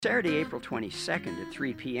Saturday, April 22nd at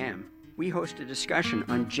 3 p.m., we host a discussion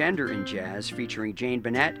on gender in jazz featuring Jane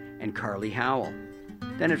Bennett and Carly Howell.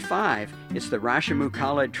 Then at 5, it's the Rashamu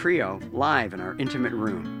Khaled Trio live in our intimate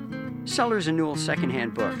room. Sellers and Newell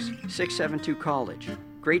Secondhand Books, 672 College,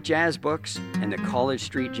 Great Jazz Books, and the College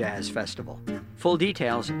Street Jazz Festival. Full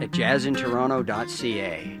details at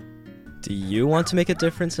jazzintoronto.ca. Do you want to make a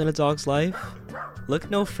difference in a dog's life? Look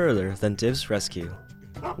no further than Divs Rescue.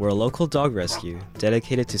 We're a local dog rescue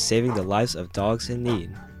dedicated to saving the lives of dogs in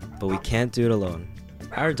need, but we can't do it alone.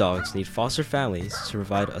 Our dogs need foster families to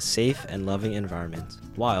provide a safe and loving environment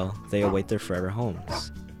while they await their forever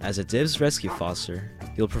homes. As a Divs Rescue foster,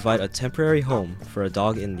 you'll provide a temporary home for a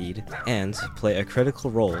dog in need and play a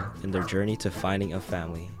critical role in their journey to finding a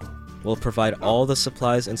family. We'll provide all the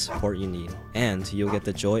supplies and support you need, and you'll get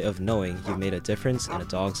the joy of knowing you've made a difference in a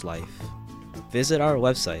dog's life. Visit our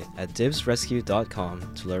website at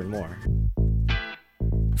divsrescue.com to learn more.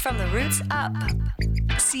 From the roots up,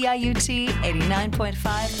 CIUT 89.5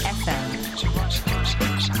 FM,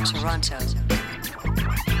 Toronto.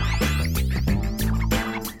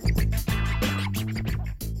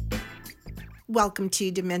 Welcome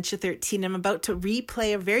to Dementia13. I'm about to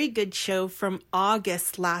replay a very good show from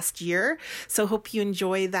August last year, so hope you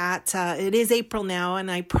enjoy that. It is April now, and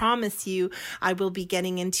I promise you I will be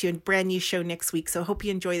getting into a brand new show next week, so hope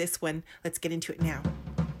you enjoy this one. Let's get into it now.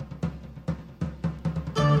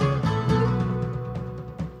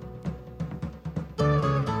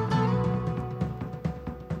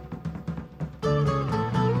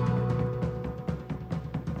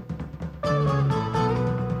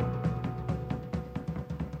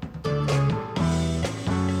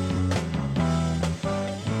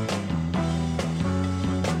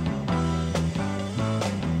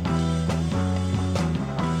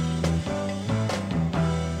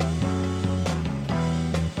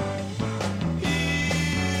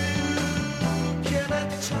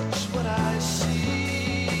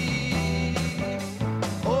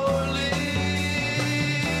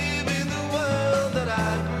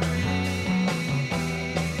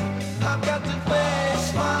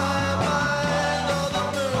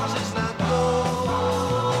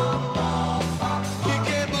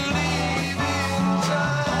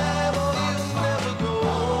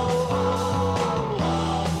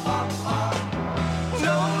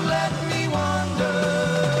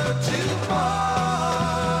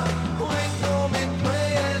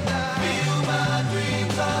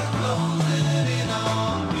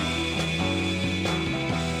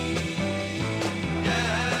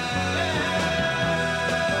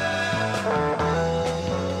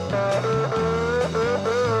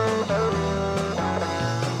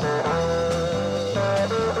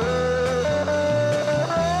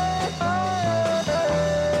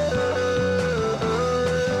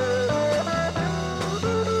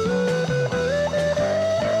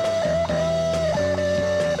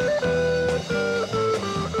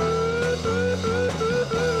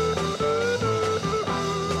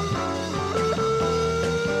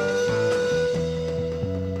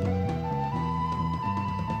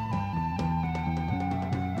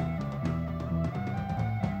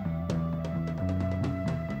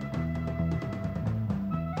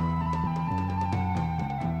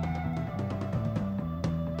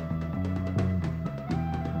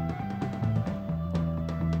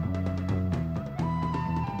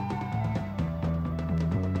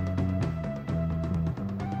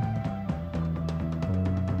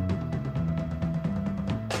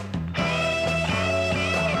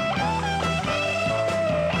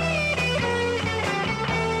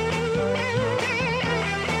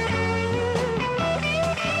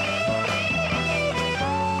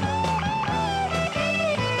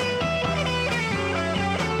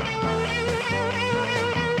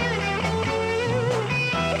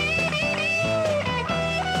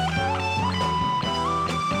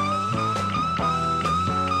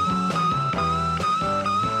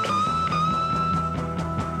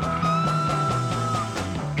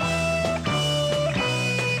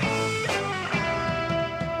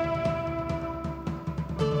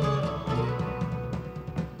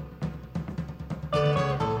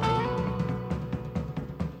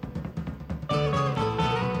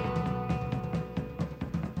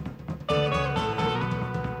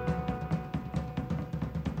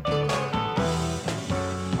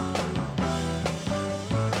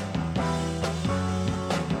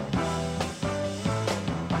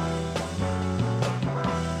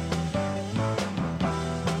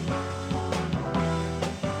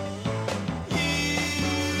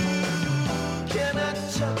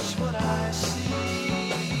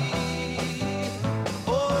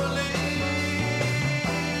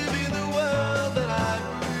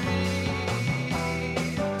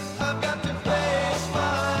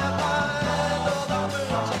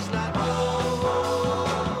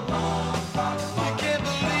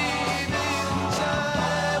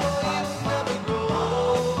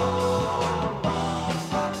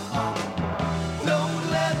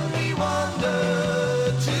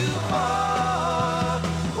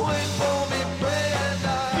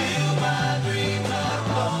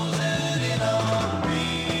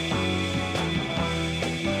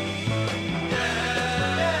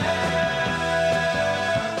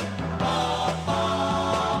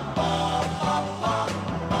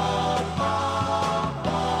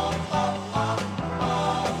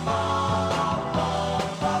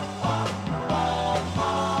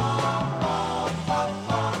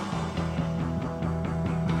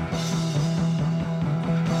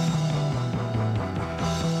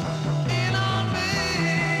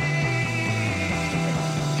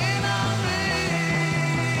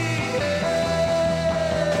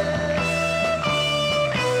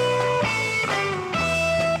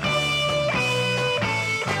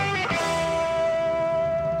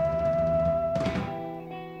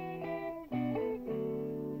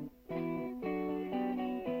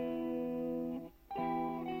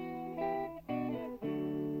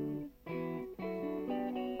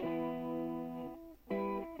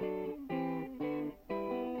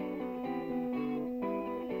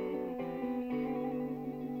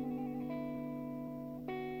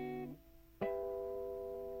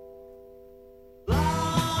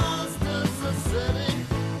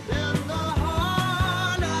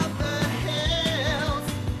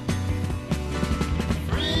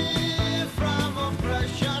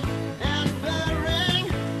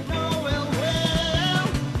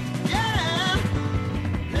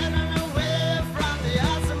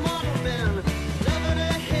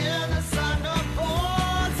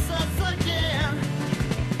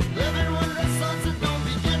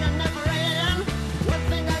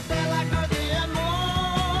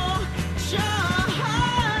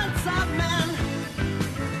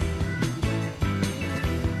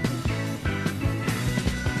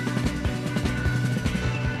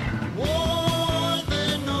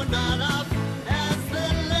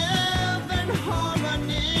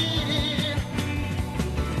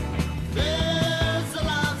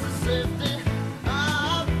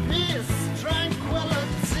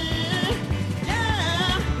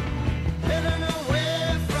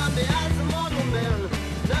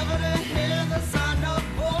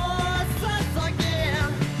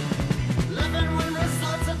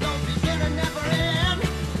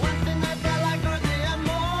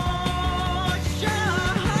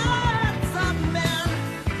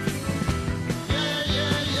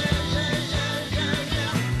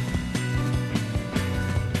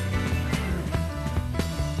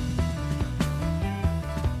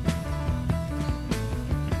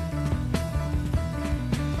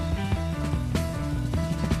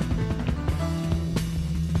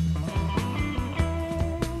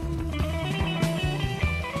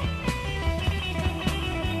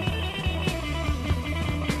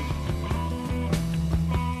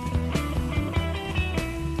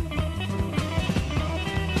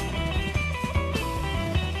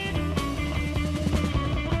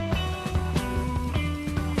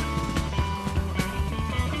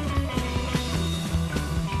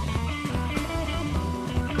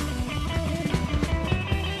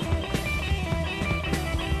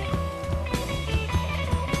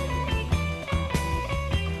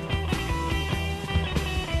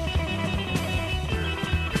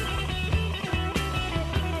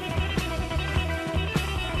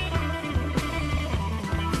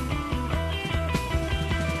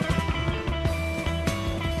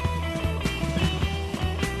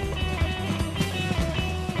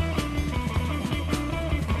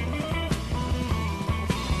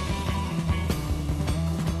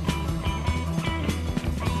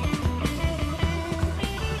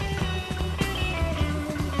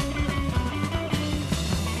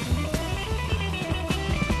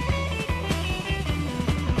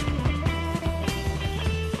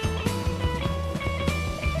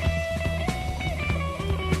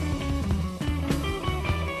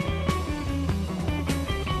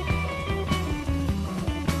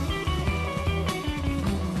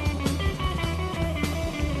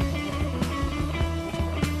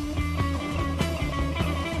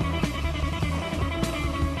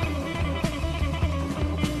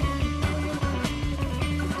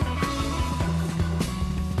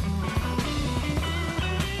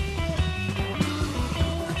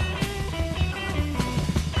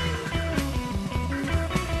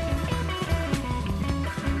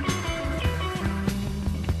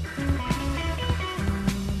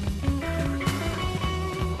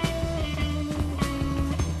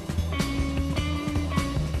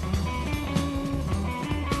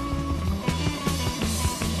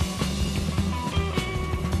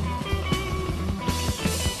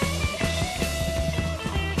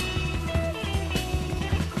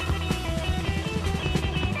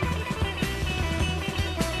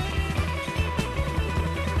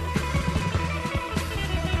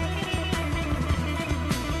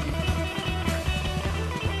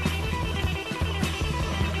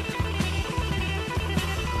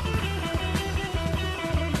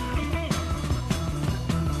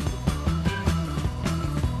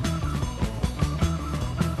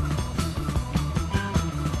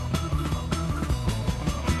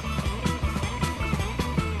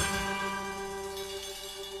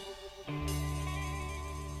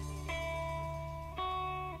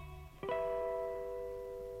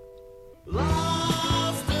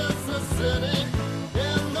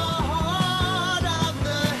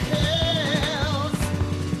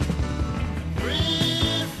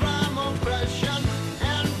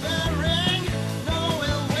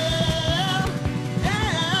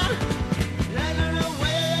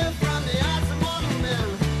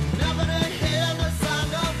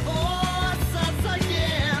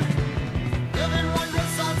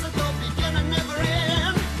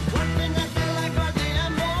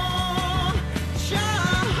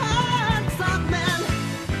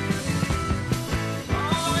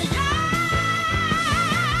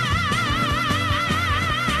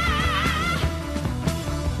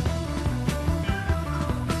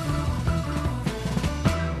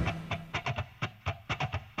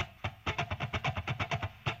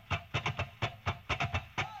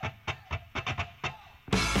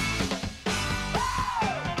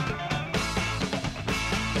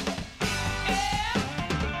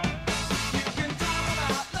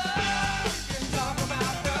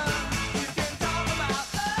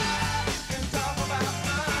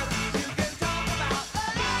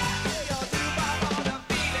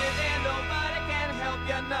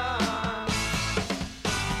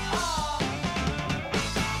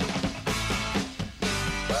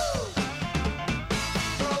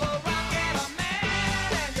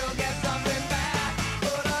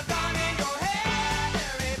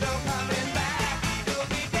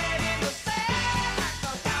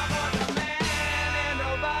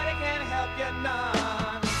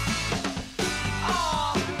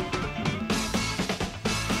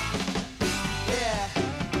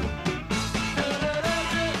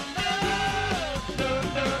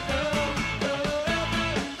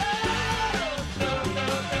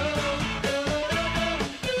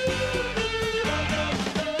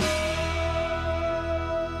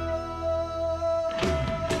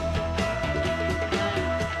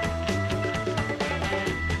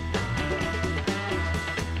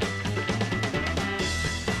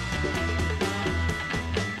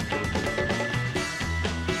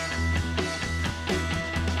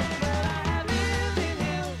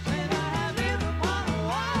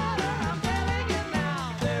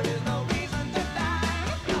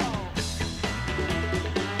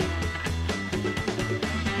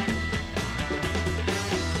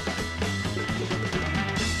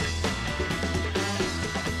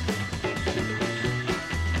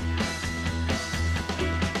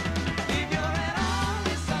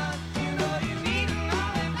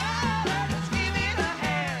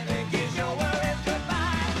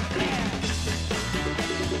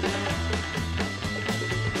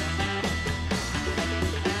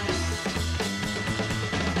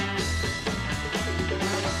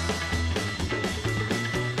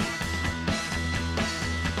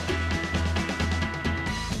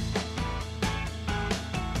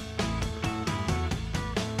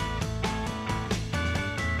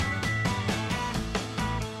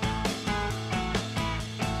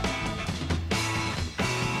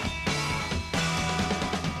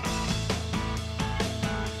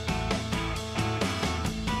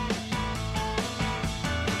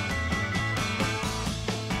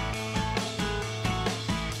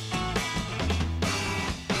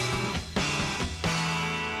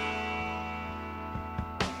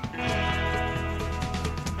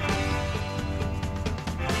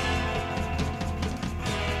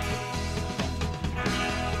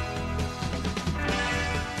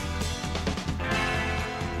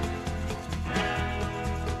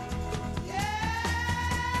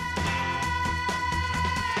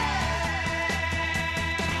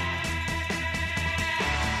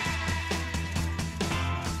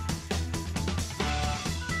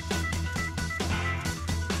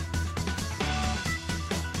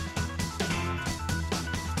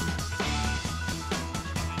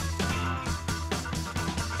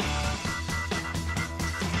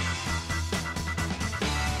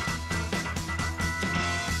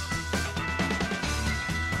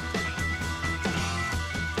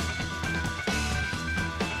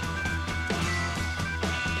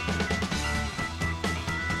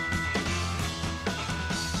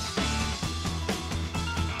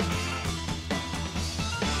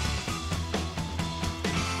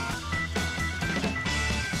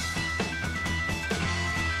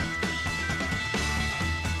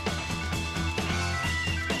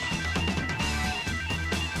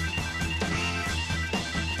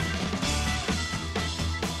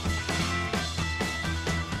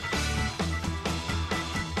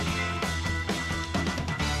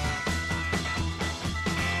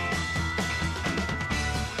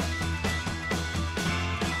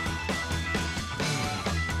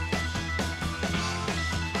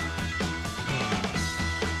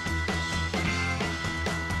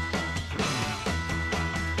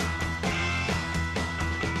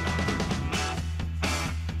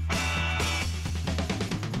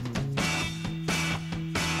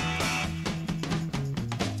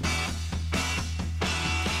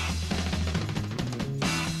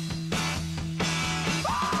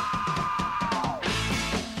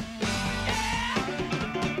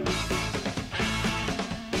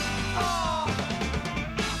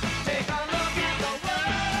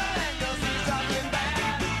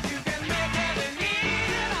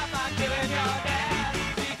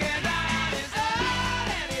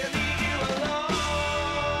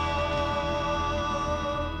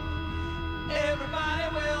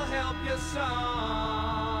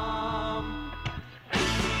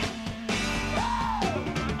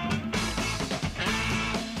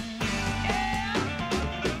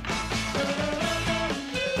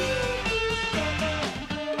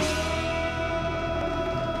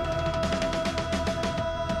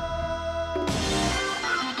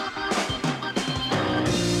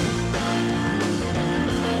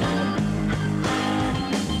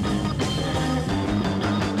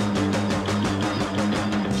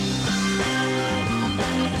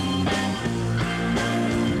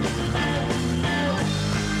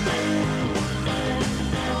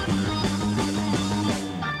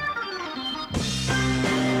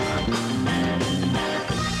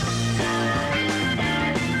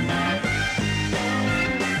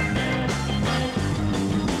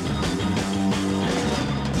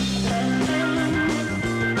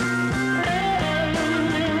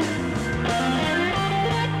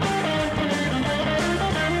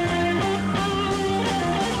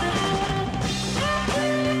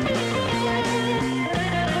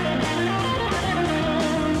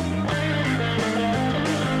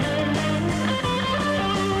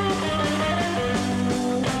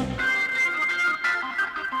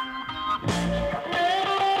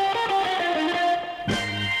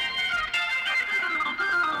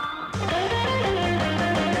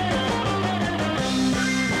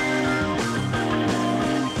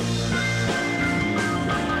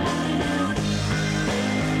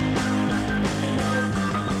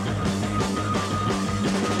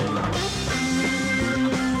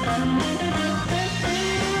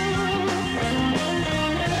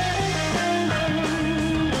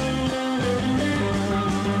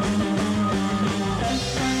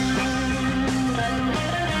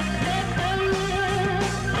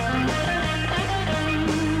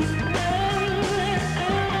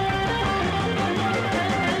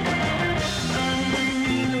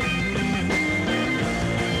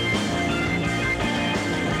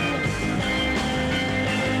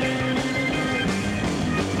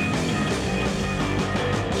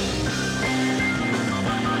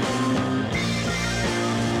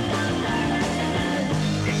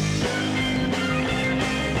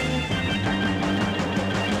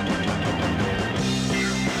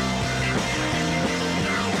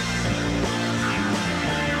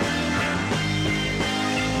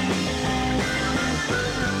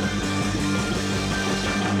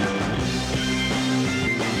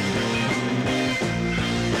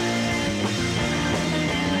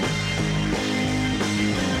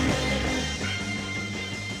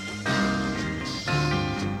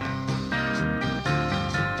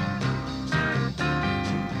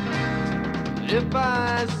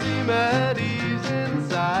 I seem at ease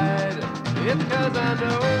inside, it's 'cause I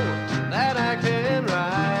know that I can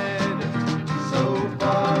ride so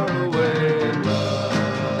far away,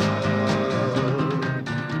 love.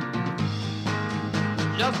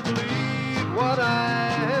 Just believe what I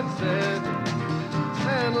have said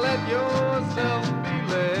and let yourself be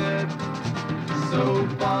led so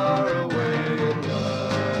far away, love.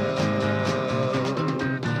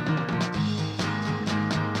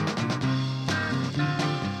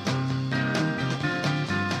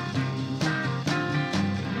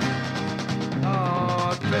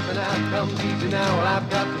 Tripping out comes easy now. Well, I've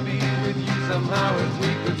got to be with you somehow. If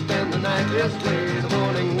we could spend the night this way, the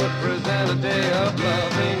morning would present a day of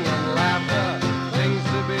loving and laughter, things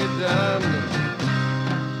to be done.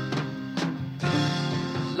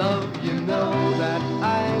 Love, you know that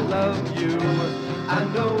I love you. I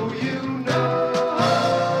know you know.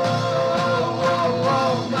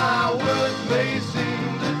 My words may seem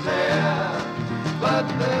to tear, but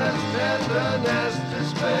there's tenderness to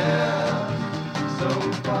spare. So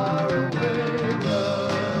far away,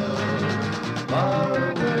 love, far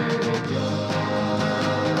away, love.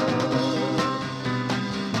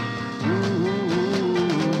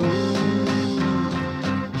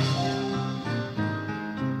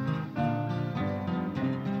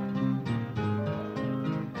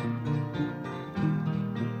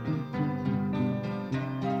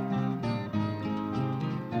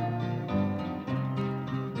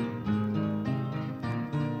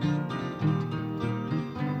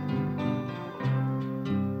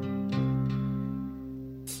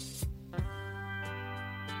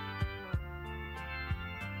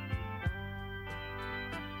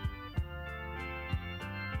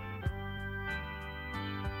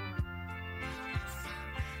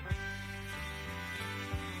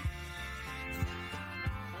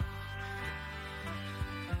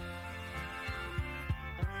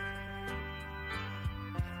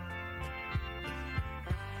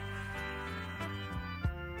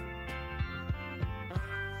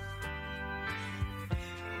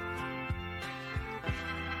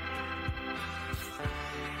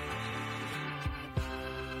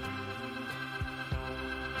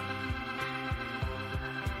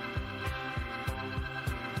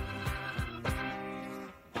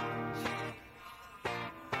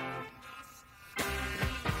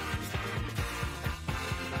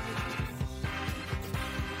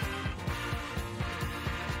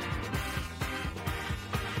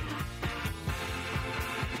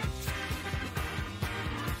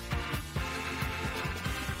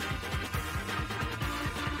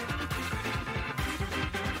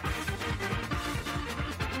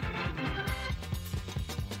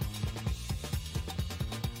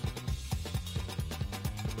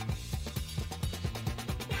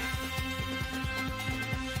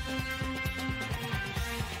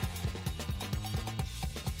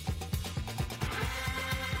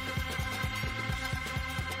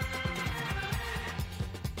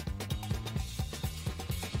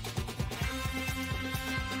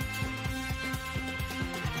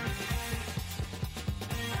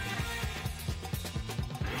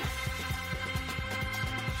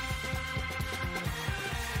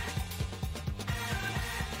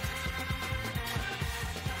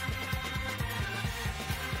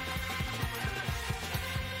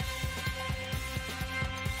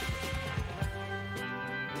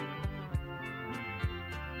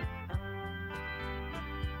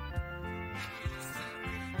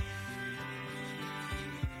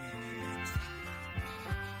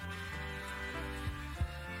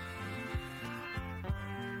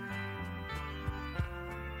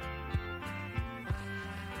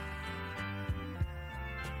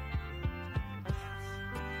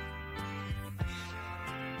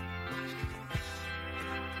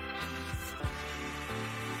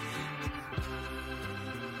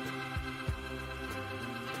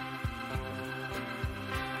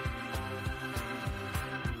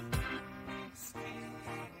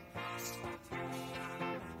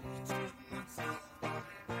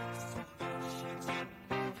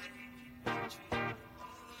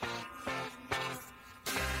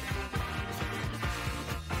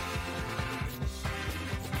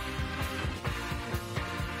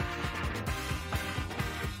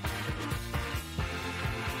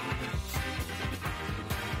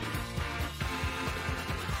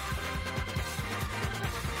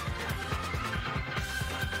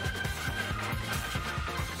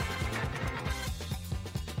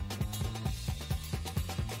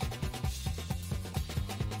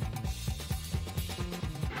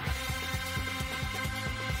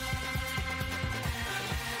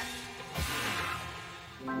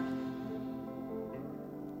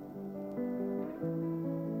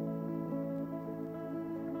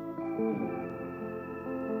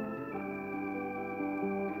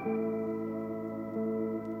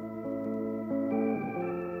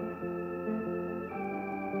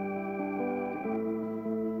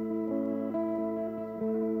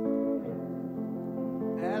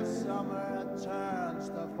 as summer turns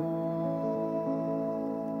to fall.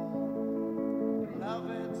 Love,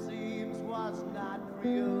 it seems, was not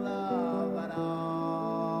real love at all.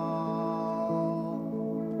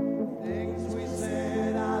 Things we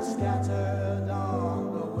said are scattered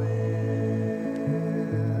on the wind.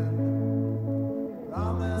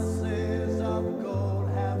 Promises of gold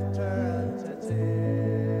have turned to tin.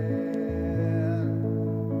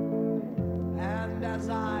 And as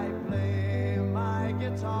I play my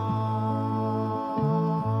guitar,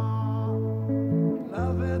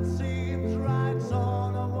 love, it seems, rides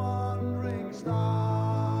on a wandering star.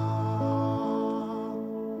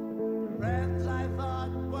 Friends I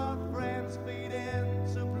thought were friends fade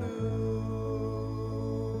into blue.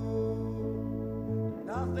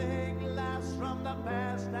 Nothing lasts from the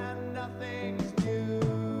past and nothing's new.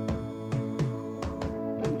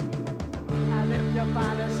 And if you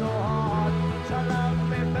find it so hard to love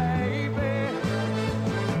me, baby,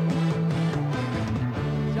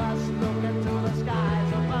 just look into the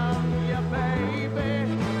skies above you, baby.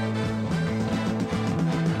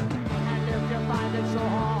 And if you find it so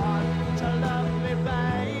hard to love me,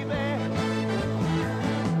 baby,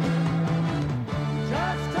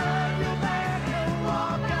 just turn your back and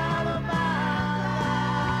walk out of my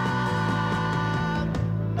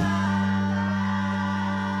life.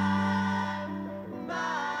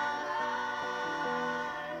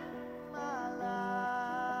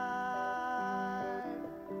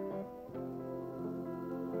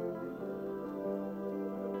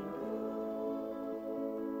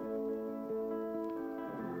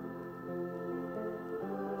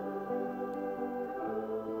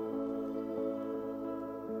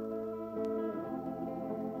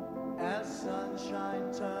 As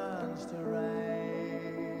sunshine turns to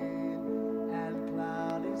rain and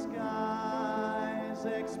cloudy skies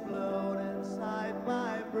explode inside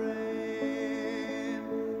my brain,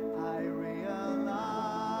 I realize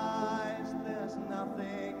there's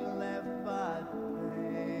nothing left but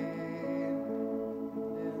pain.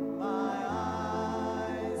 In my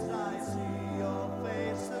eyes I see your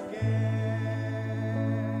face again.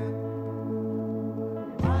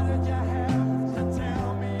 Why did you have to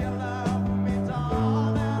tell me you love me,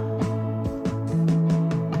 darling?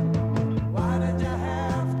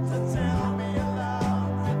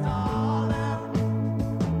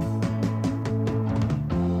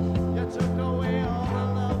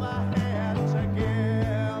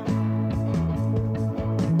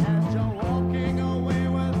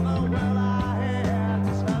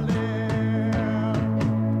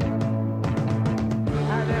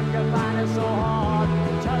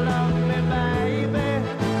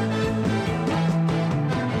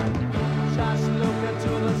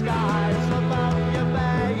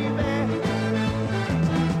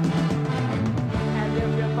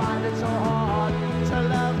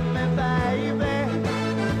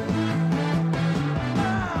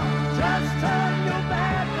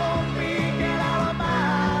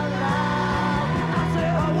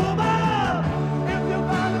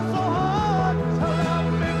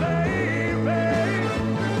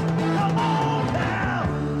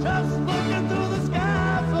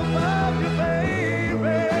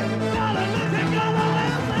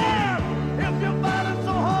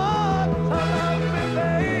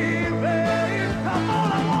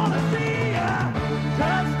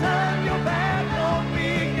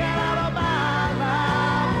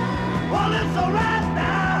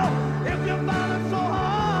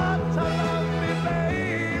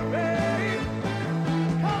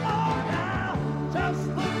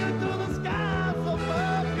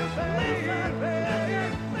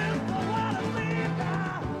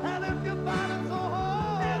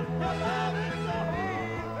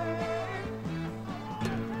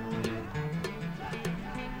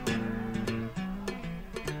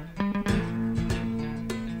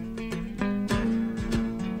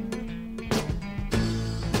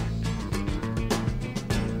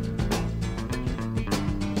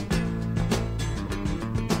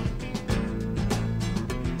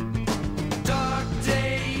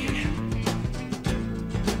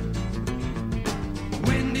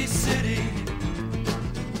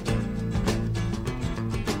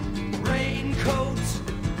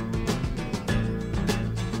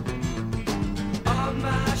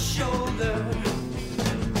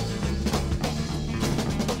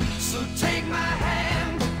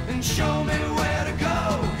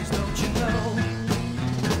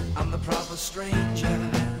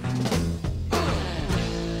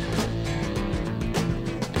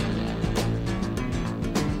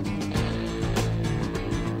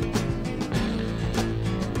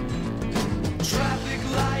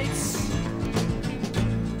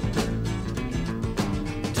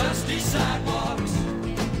 sidewalks,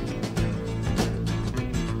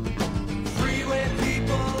 freeway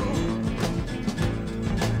people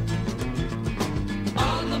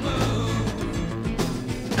on the move.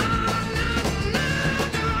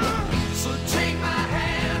 So take my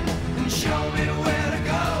hand and show me where to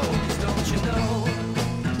go. 'Cause don't you know,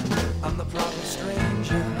 I'm the proper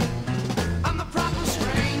stranger. I'm the proper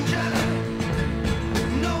stranger.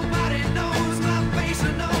 Nobody knows my face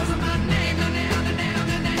or knows my name.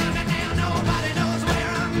 Nobody knows where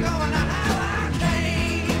I'm going or how I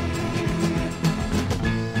came.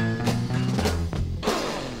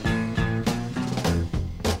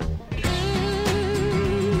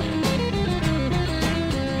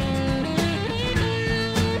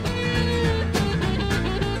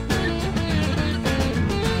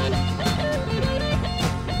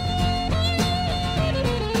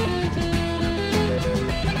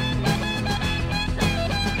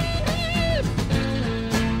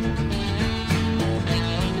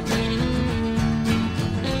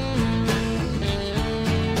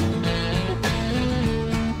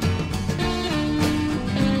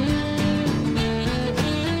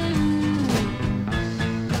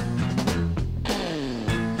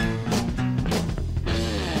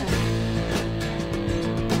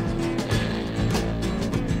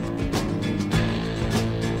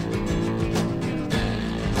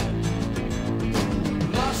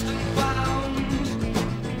 Lost and found,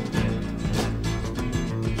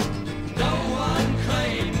 no one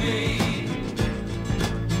claimed me.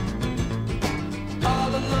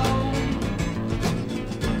 All alone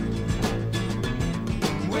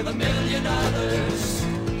with a million others.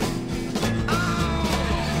 Oh.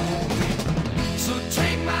 So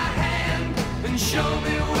take my hand and show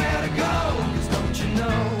me where to go. 'Cause don't you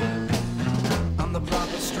know, I'm the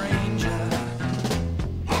proper stranger.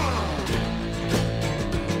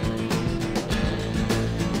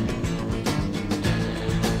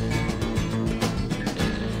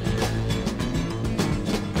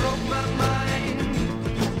 Broke my mind,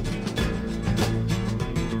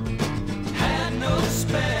 had no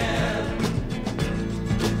spare.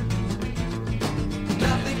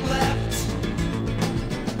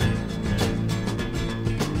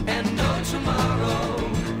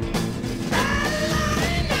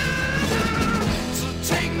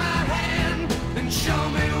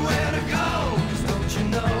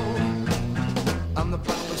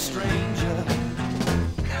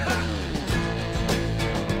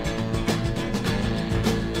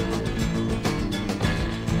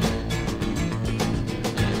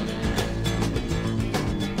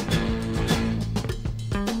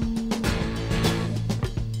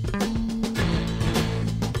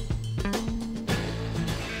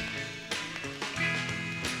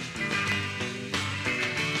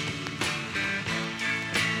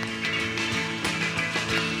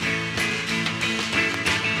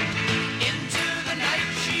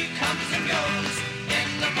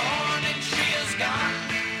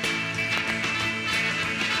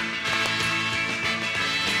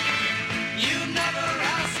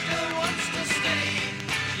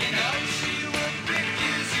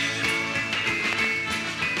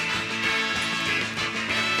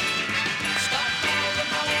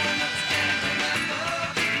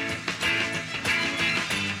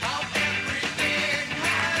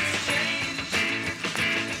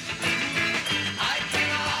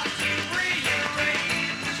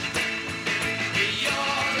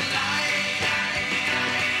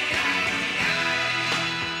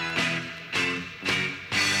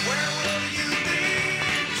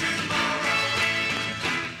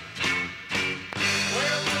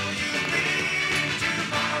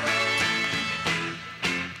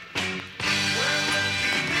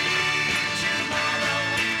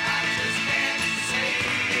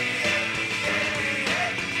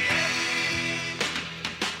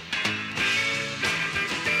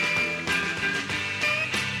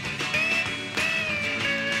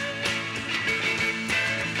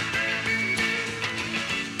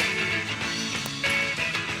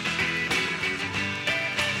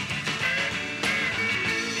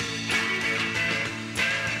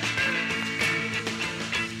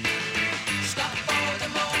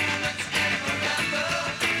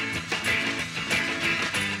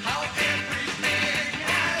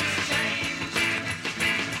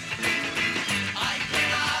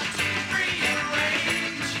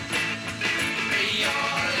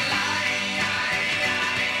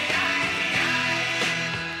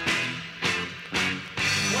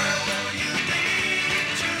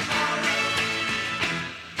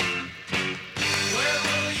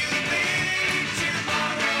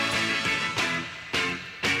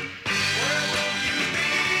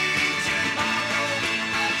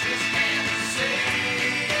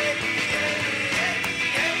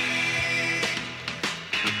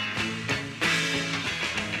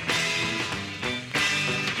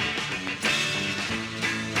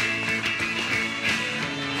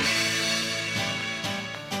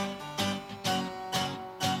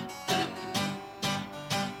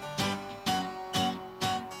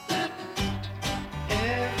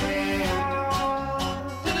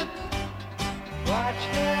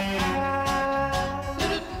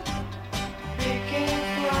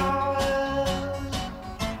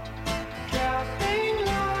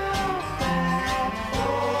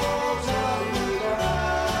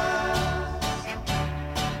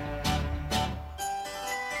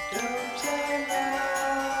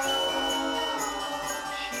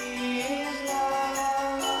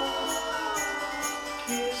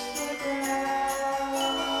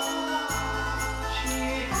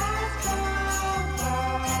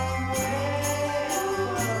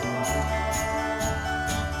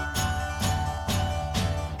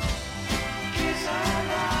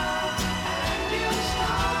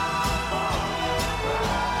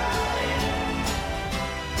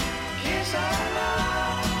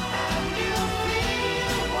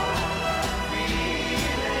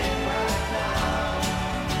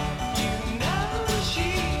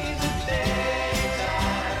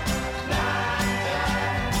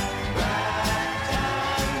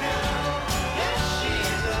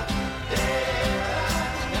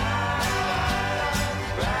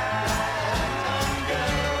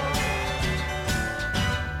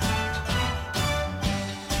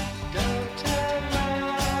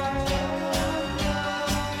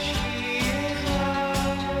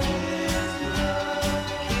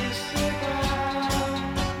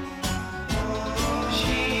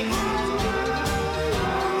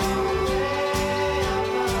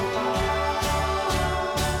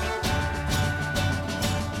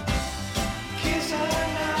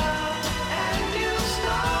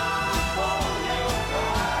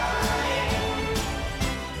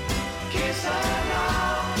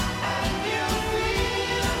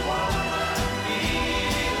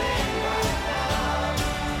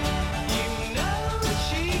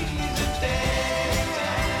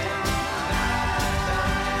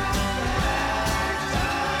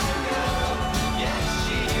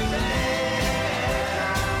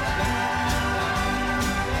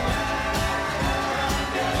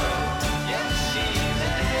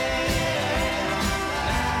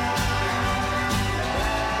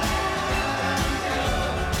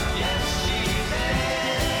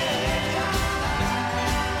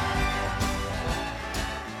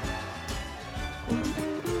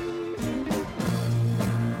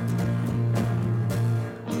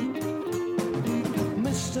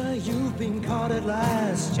 You've been caught at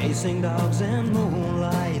last, chasing dogs in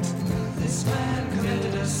moonlight. This man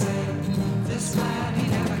committed a sin. This man, he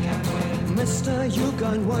never can win. Mister, you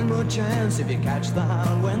got one more chance if you catch the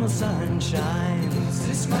hound when the sun shines.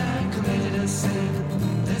 This man committed a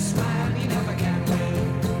sin. This man, he never can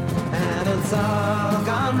win. And it's all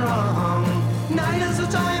gone wrong. Night is the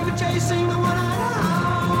time for chasing the one-eyed hound.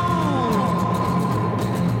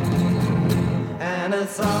 And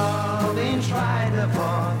it's all been tried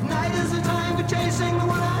before. Night is the time for chasing the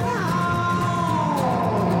one-eyed hound.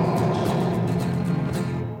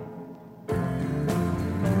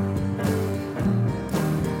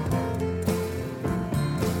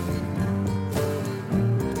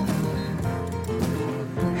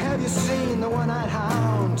 Have you seen the one-eyed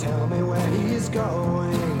hound? Tell me where he's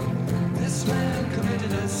going. This man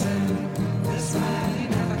committed a sin. This man, he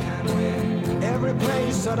never can win. Every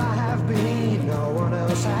place that I have been, no one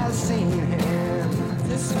else has seen him.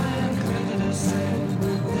 This man committed a sin.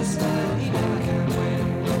 This man, he never can win.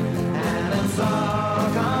 And it's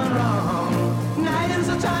all gone wrong. Night is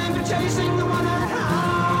the time for chasing the one-eyed hound.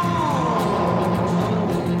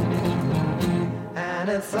 And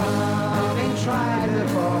it's all been tried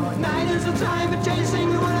before. Night is the time for chasing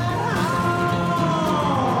the one-eyed hound.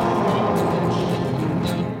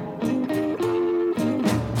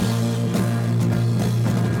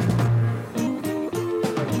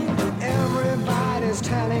 Everybody's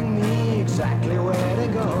telling me exactly where to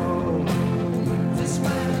go. This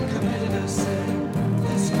man committed a sin.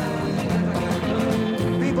 This man, he never can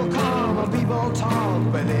win. People come and people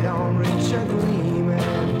talk, but they don't reach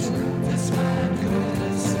agreement. This man committed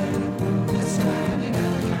a sin. This man, he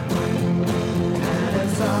never can win. And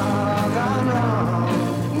it's all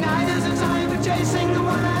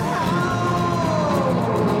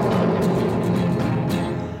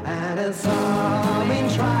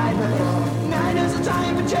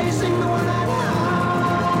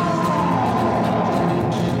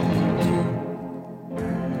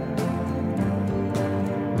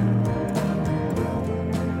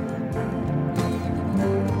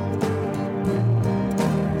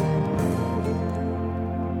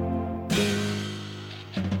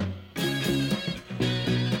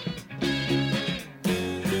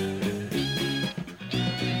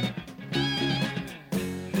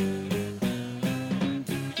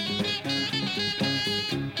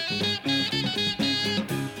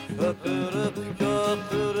Köpürüp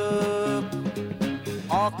köpürüp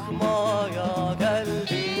akmaya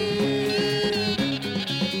geldim.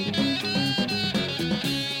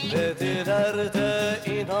 Dediler de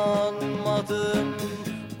inanmadım,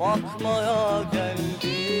 bakmaya geldim.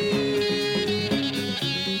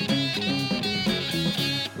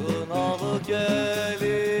 Kınalı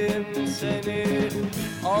gelin seni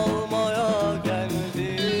almaya geldim.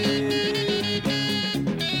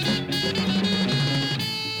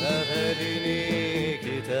 Ver elini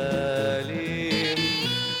gidelim,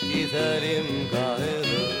 gidelim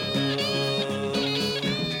gayrı.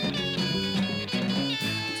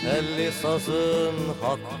 Telli sazın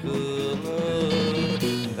hakkını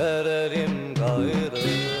verelim gayrı.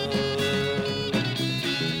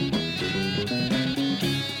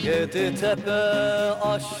 Yedi tepe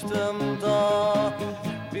açtım da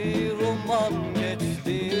bir umman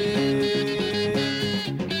geçti.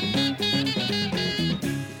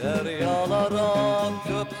 Deryalara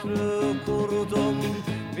köprü kurdum,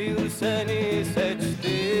 bir seni seçtim.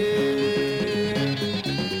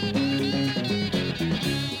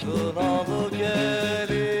 Kınalı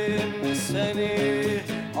gelin seni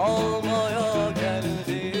almaya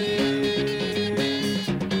geldim.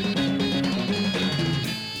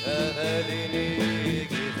 Ver elini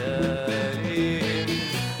gidelim,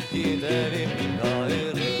 gidelim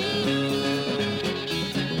gayrı.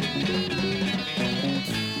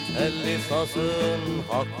 Telli sazın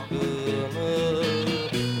hakkını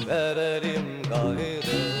verelim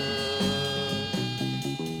gayrı.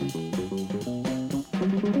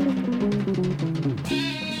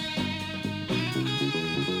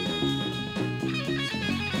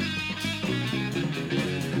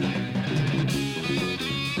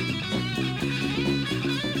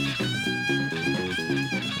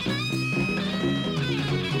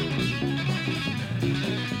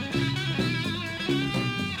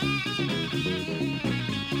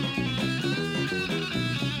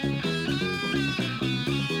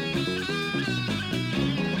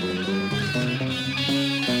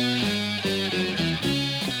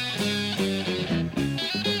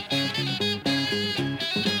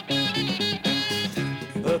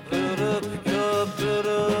 Köpürüp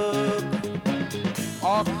köpürüp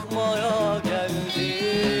akmaya geldim.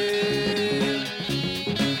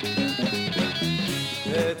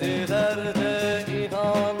 Dediler de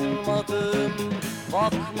inanmadım,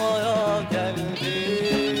 bakmaya geldim.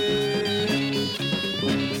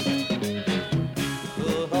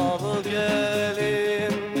 Kınalı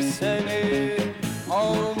gelin seni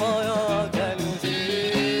almaya geldim.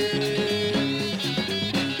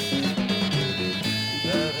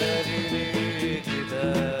 Ver elini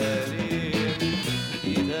gidelim,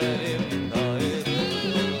 gidelim gayrı.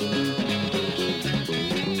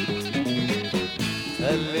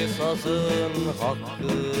 Telli sazın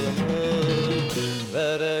hakkını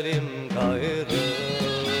verelim gayrı.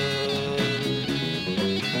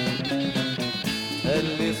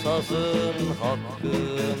 Telli sazın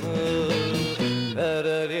hakkını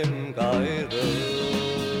verelim gayrı.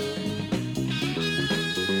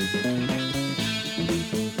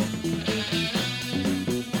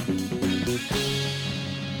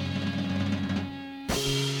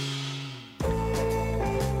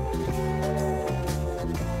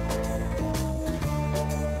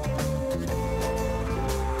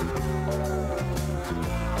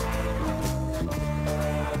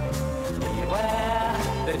 Beware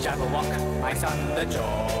the Jabberwock, my son, the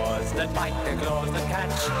jaws that bite, the claws that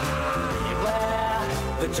catch. Beware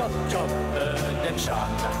the Job, bird and shot,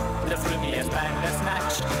 the frumiest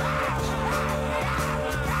bandersnatch.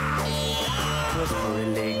 'Twas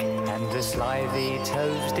brillig and the slithy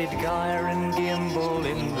toves did gyre and gimble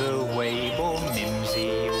in the wave. Or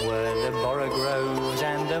mimsy were the borogroves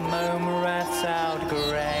and the mome rats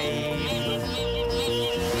outgrave.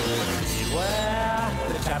 Beware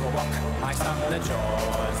the Jabberwock, my son, the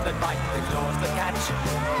jaws that bite, the claws that catch.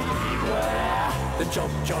 Beware the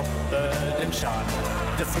Job, bird and shot,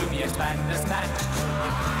 the frumiest bandersnatch.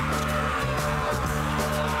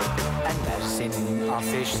 And as in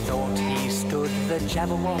uffish thought he stood, the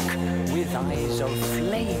Jabberwock with eyes of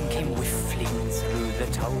flame came whiffling through the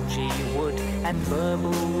tulgey wood and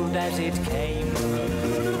burbled as it came.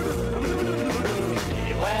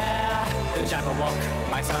 Beware the Jabberwock,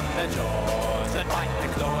 my son, the jaws that bite, the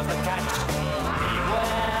claws that catch.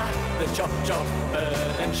 Beware the Job,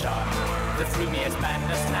 bird and shot, the frumiest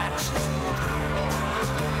bandersnatch.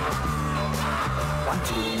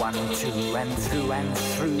 1, 2, 1, 2, and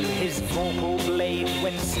through his vorpal blade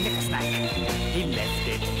went snick-snack. He left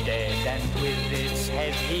it dead, and with its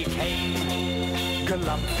head he came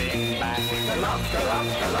galumphing back. Galump,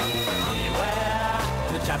 galump, galump. Beware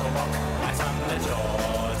the Jabberwock, my son, the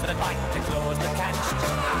jaws that bite, the claws that catch.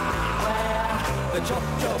 Beware the chop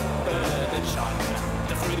chop bird that shun,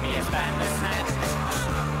 the fruitiest bandersnatch.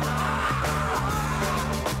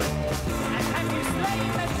 And have you slain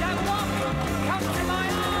the Jabberwock? Come to my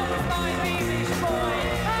arms, my beamish boy.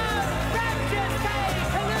 Oh, rapture, say,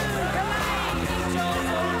 halloo, hooray, eat your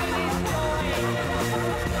all-release joy.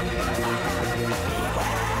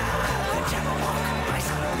 Beware the Jabberwock, my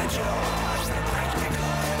son, the jaws that bite, the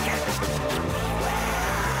claws that catch. Beware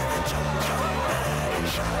the chop chop bird and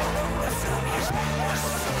shun, the fruitiest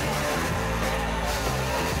bandersnatch.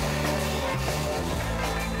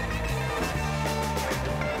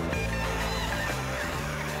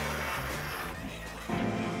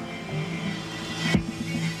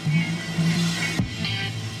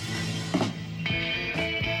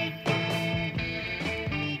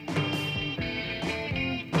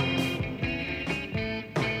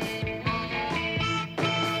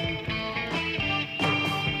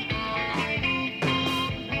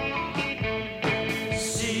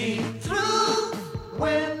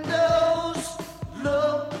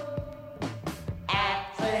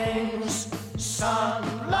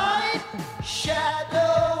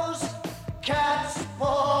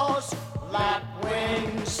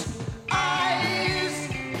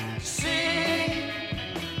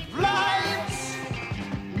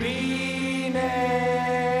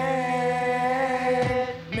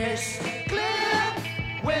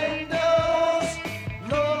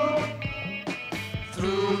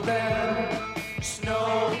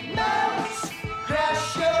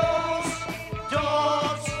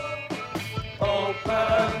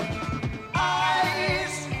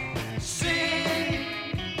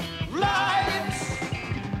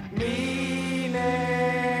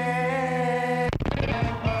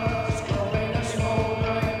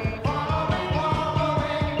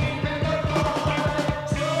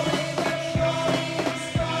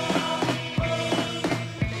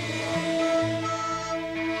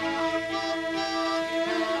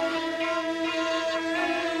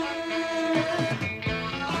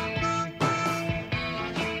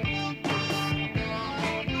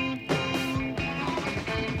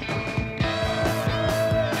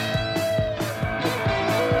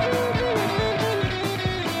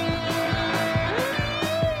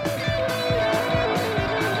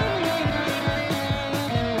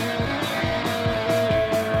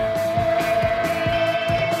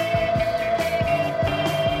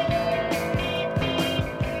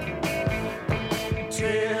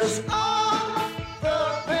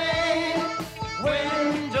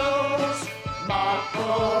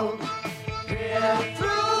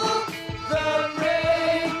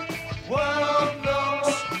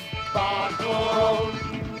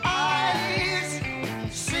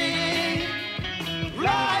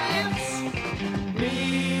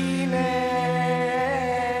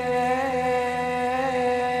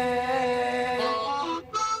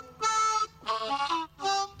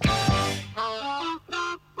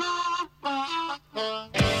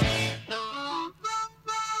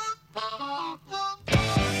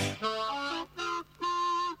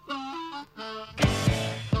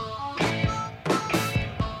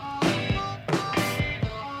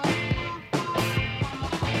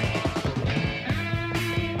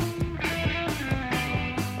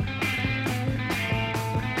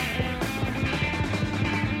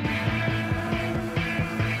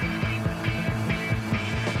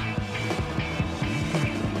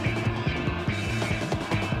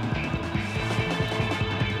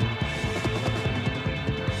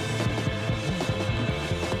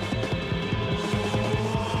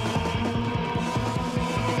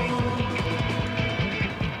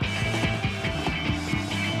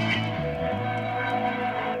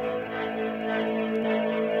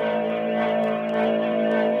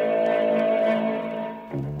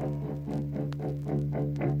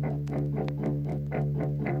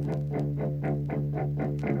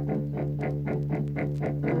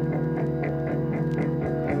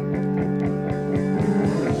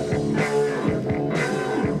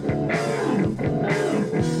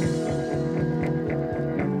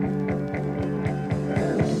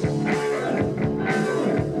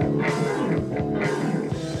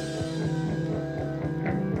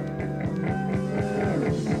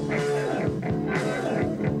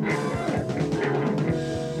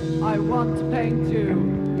 I want to paint you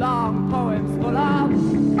long poems full of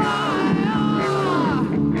fire.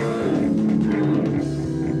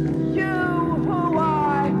 You who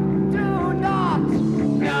I do not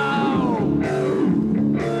know.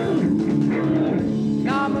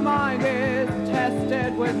 Now my mind is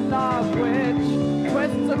tested with love which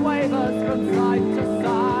twists and wavers from side to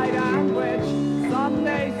side, and which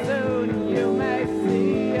someday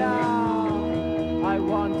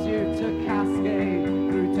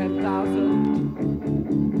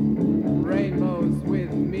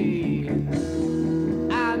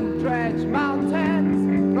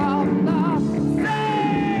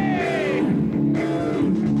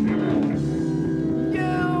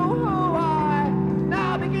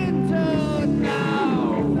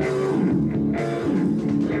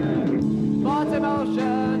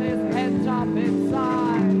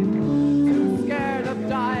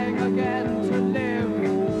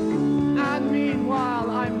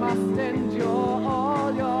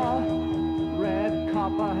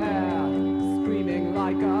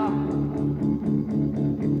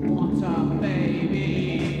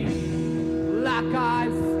back I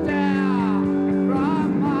stare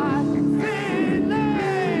from my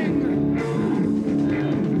ceiling.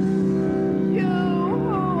 You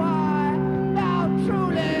who I now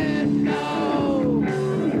truly know.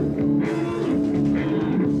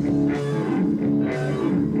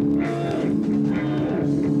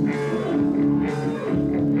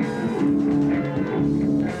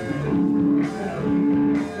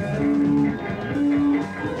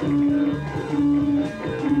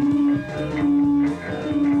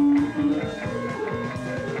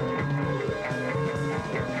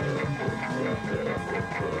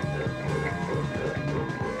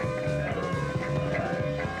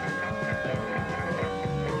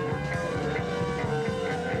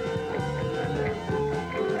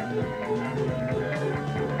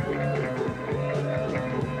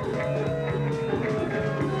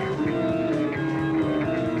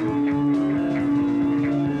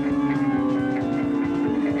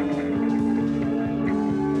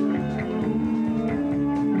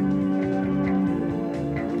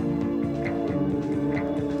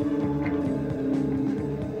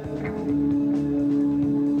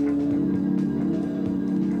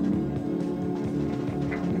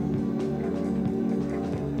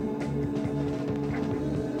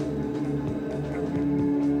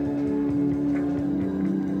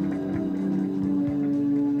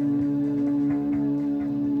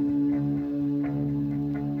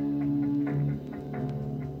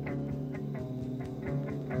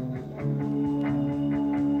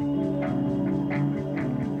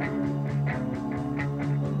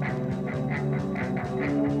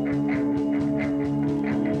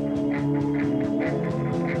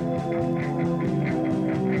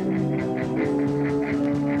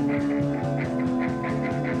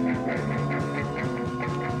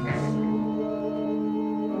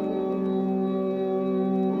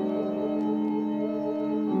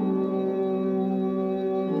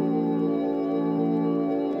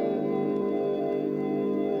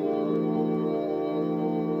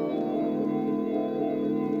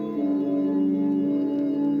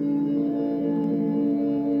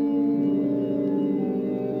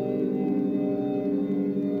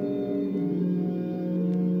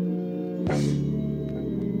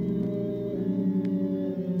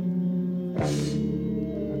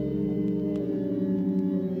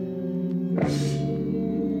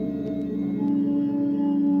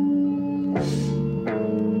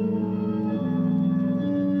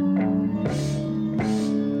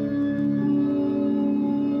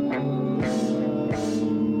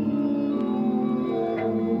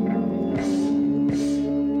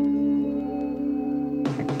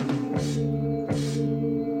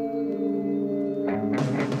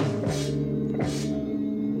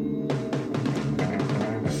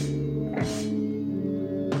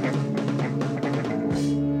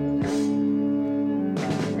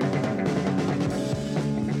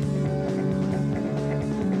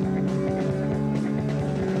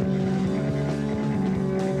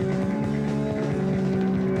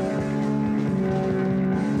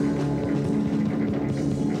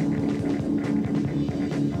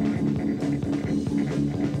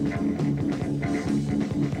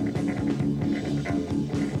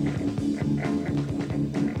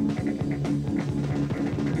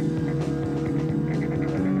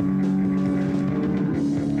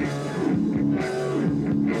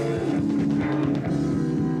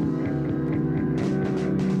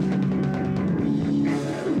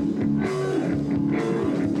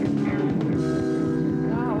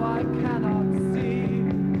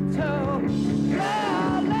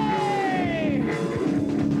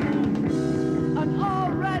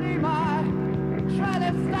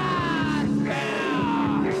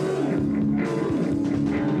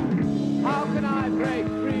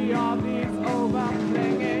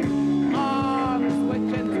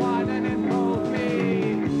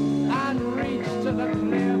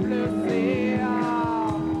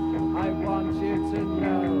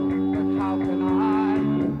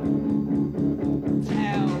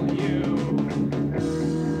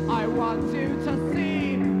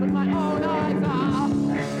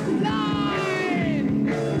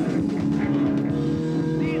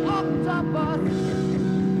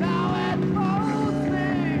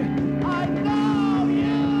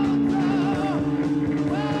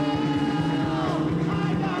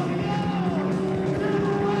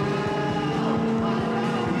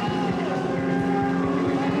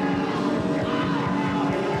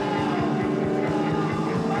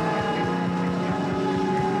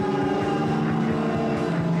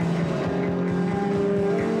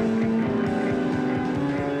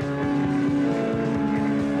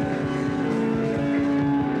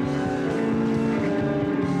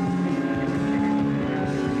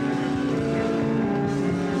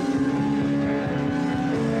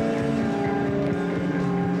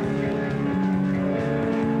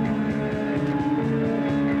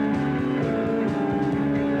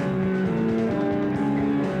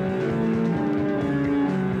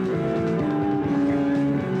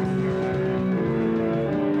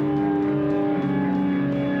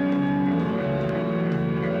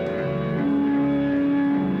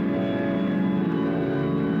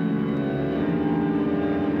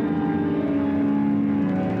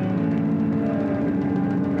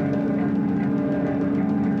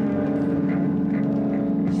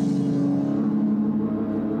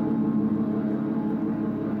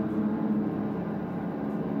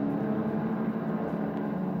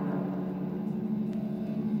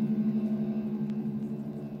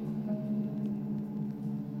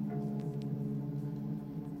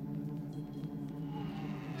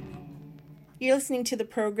 You're listening to the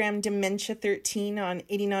program Dementia13 on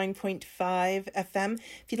 89.5 FM.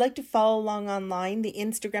 If you'd like to follow along online, the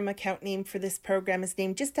Instagram account name for this program is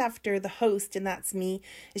named just after the host, and that's me.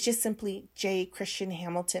 It's just simply J. Christian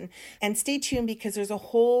Hamilton. And stay tuned because there's a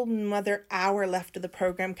whole another hour left of the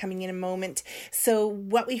program coming in a moment. So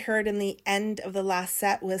what we heard in the end of the last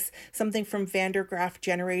set was something from Van der Graaf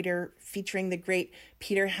Generator featuring the great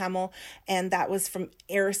Peter Hamel, and that was from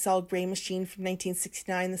Aerosol Grey Machine from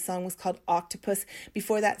 1969. The song was called Octopus.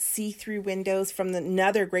 Before that, See-Through Windows from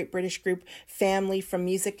another great British group, Family, from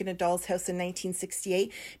Music in a Doll's House in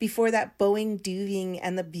 1968. Before that, Boeing Duving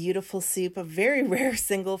and the Beautiful Soup, a very rare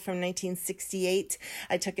single from 1968.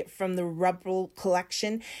 I took it from the Rubble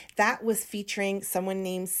collection. That was featuring someone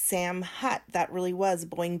named Sam Hutt. That really was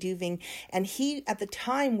Boeing Duving. And he, at the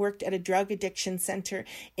time, worked at a drug addiction center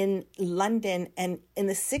in London, and in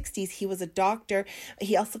the 60s he was a doctor.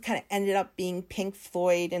 He also kind of ended up being Pink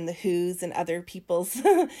Floyd and the Who's and other people's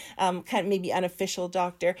kind of maybe unofficial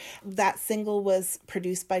doctor. That single was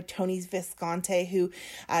produced by Tony Visconti, who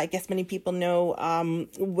I guess many people know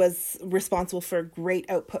was responsible for a great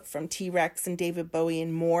output from T-Rex and David Bowie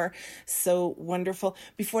and more. So wonderful.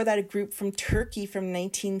 Before that, a group from Turkey from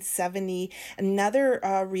 1970, another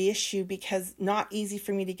reissue, because not easy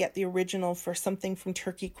for me to get the original for something from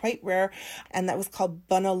Turkey, quite rare, and that was called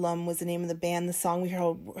Bunalum was the name of the band. The song we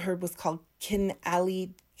heard was called Kin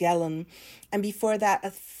Ali Gellin. And before that,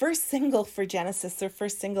 a first single for Genesis, their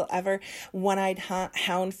first single ever, One-Eyed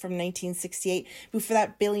Hound from 1968. Before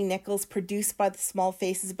that, Billy Nichols, produced by the Small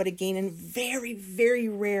Faces, but again in very, very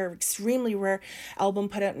rare, extremely rare album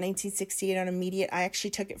put out in 1968 on Immediate. I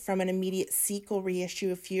actually took it from an Immediate sequel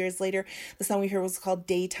reissue a few years later. The song we heard was called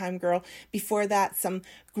Daytime Girl. Before that, some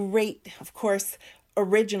great, of course,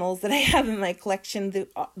 originals that I have in my collection.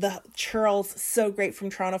 The Churls, so great, from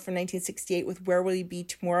Toronto from 1968 with Where Will You Be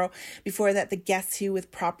Tomorrow. Before that, the Guess Who with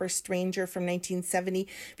Proper Stranger from 1970.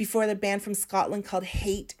 Before, the band from Scotland called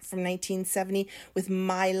Hate from 1970 with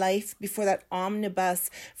My Life. Before that, Omnibus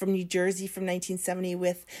from New Jersey from 1970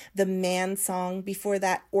 with The Man Song. Before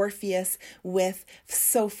that, Orpheus with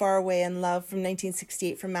So Far Away in Love from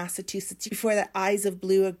 1968 from Massachusetts. Before that, Eyes of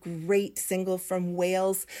Blue, a great single from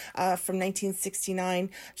Wales from 1969.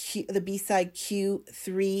 The B-side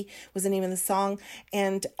Q3 was the name of the song.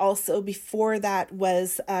 And also before that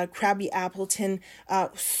was Krabby Appleton,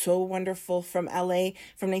 so wonderful, from LA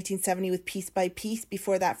from 1970 with Piece by Piece.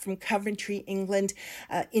 Before that, from Coventry, England,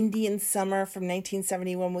 Indian Summer from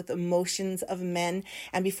 1971 with Emotions of Men.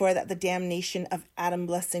 And before that, The Damnation of Adam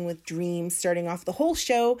Blessing with Dreams, starting off the whole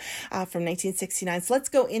show from 1969. So let's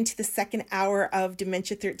go into the second hour of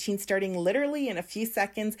Dementia 13, starting literally in a few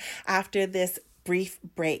seconds after this brief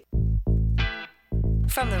break.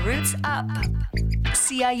 From the roots up,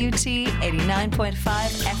 CIUT 89.5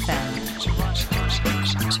 FM,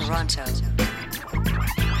 Toronto.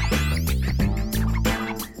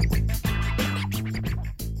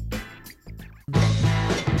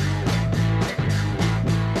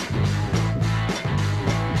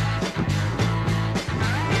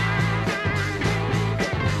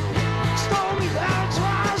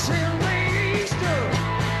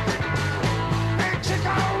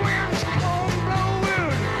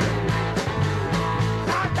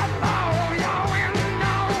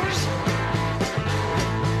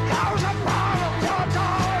 Cause a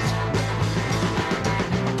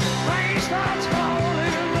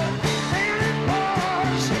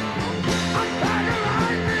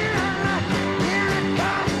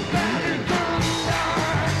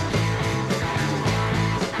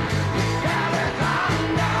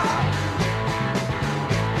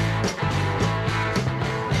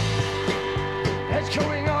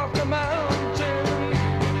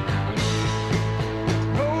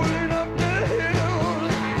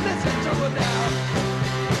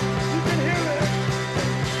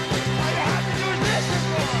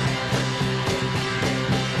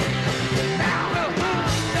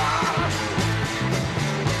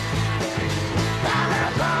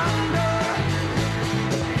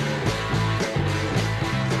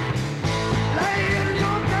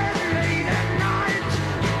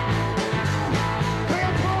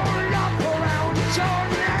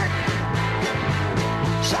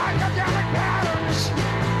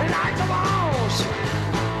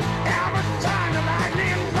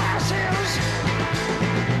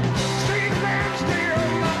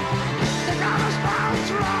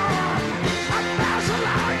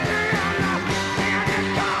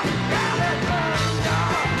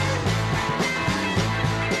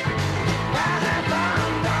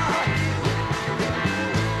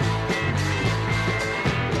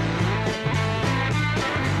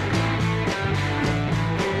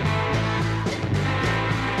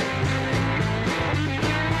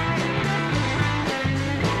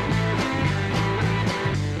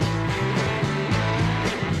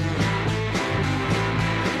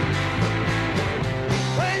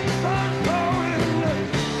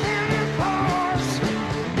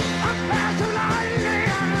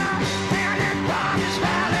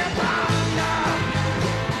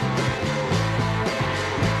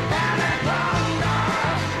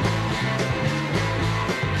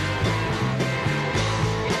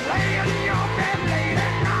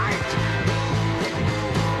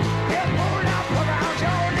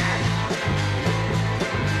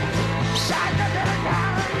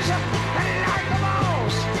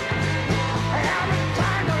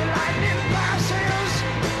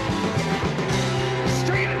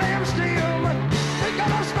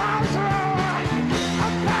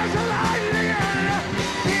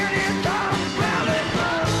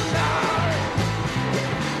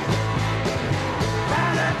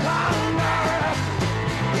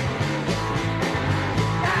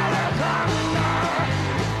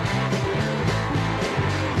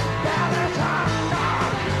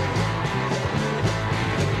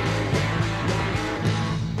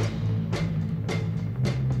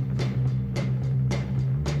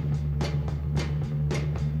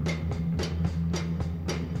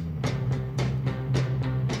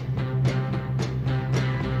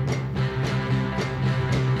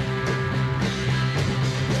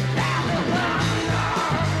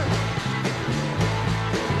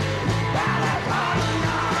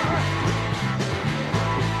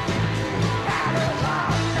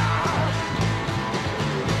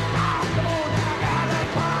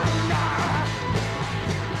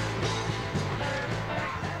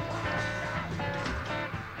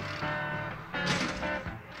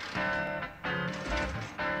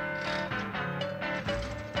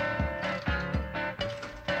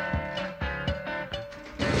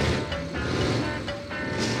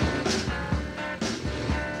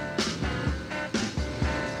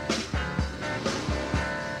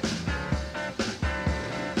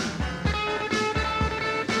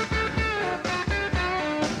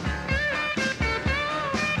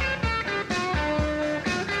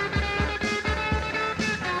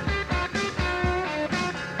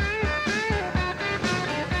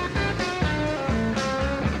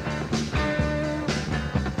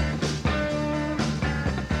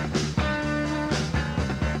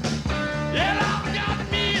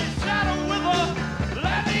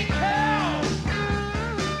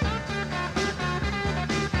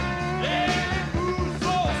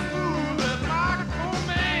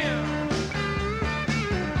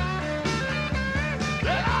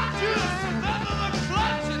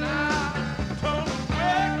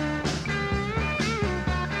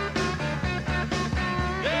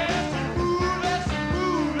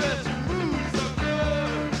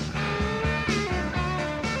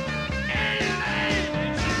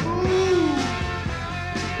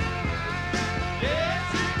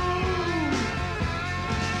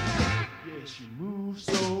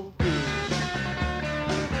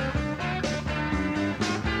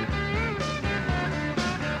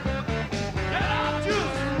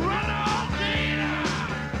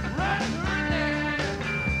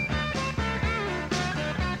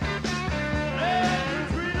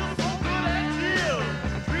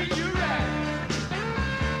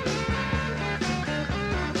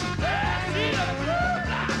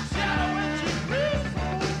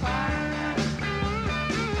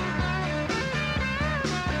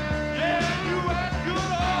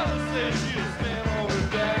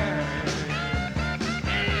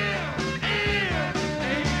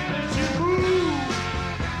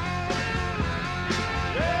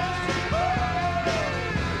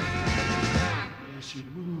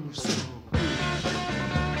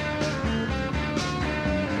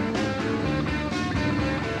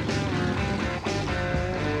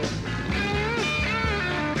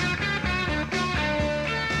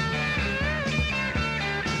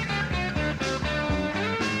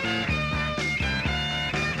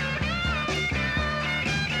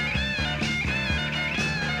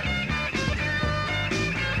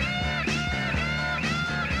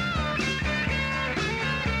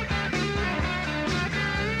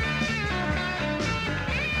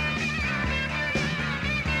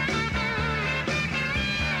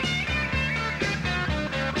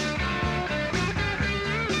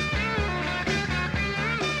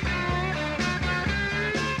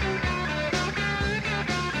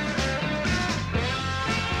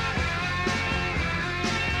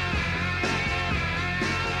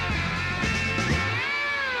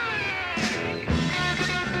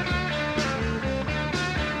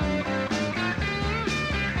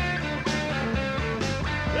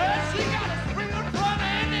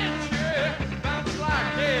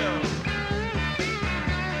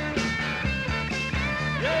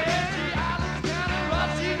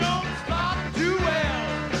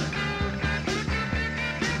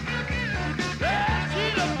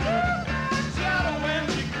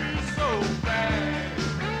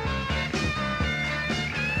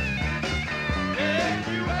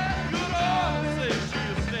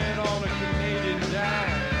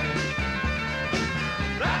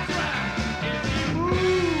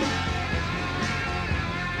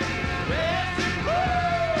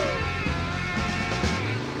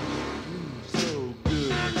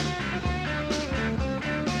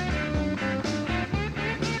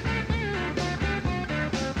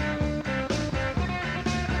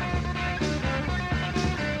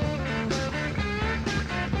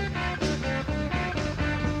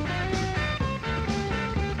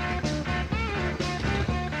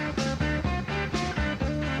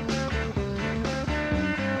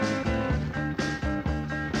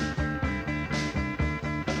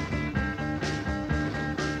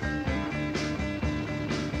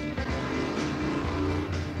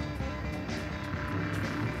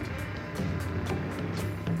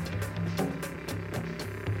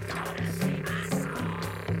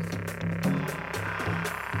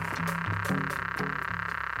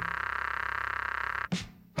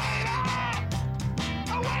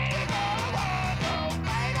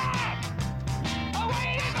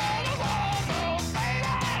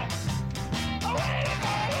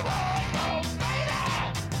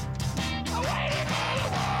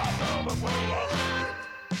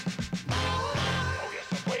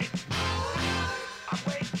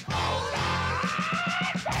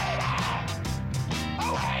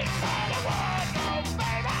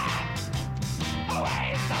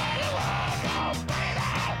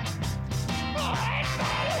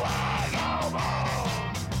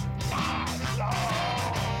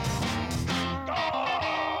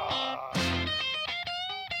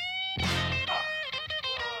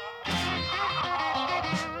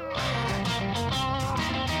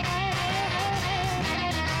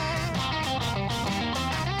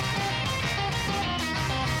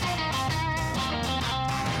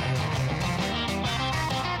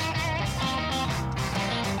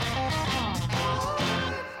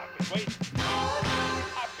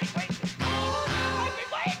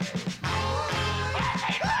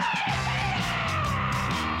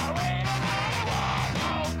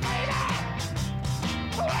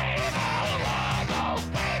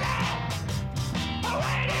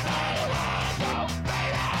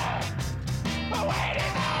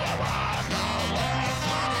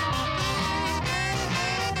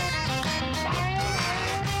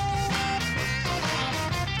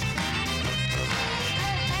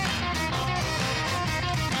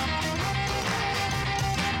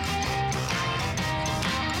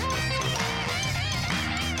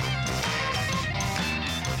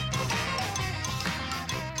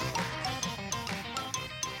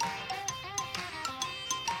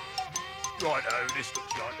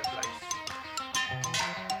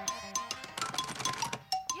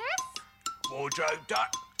Wardrobe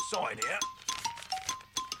duck, sign here.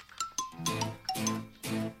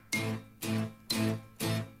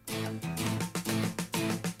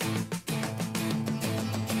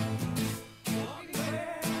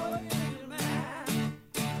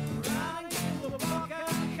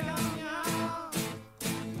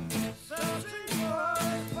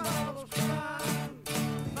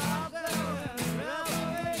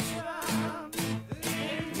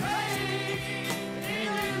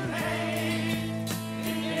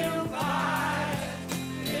 Bye.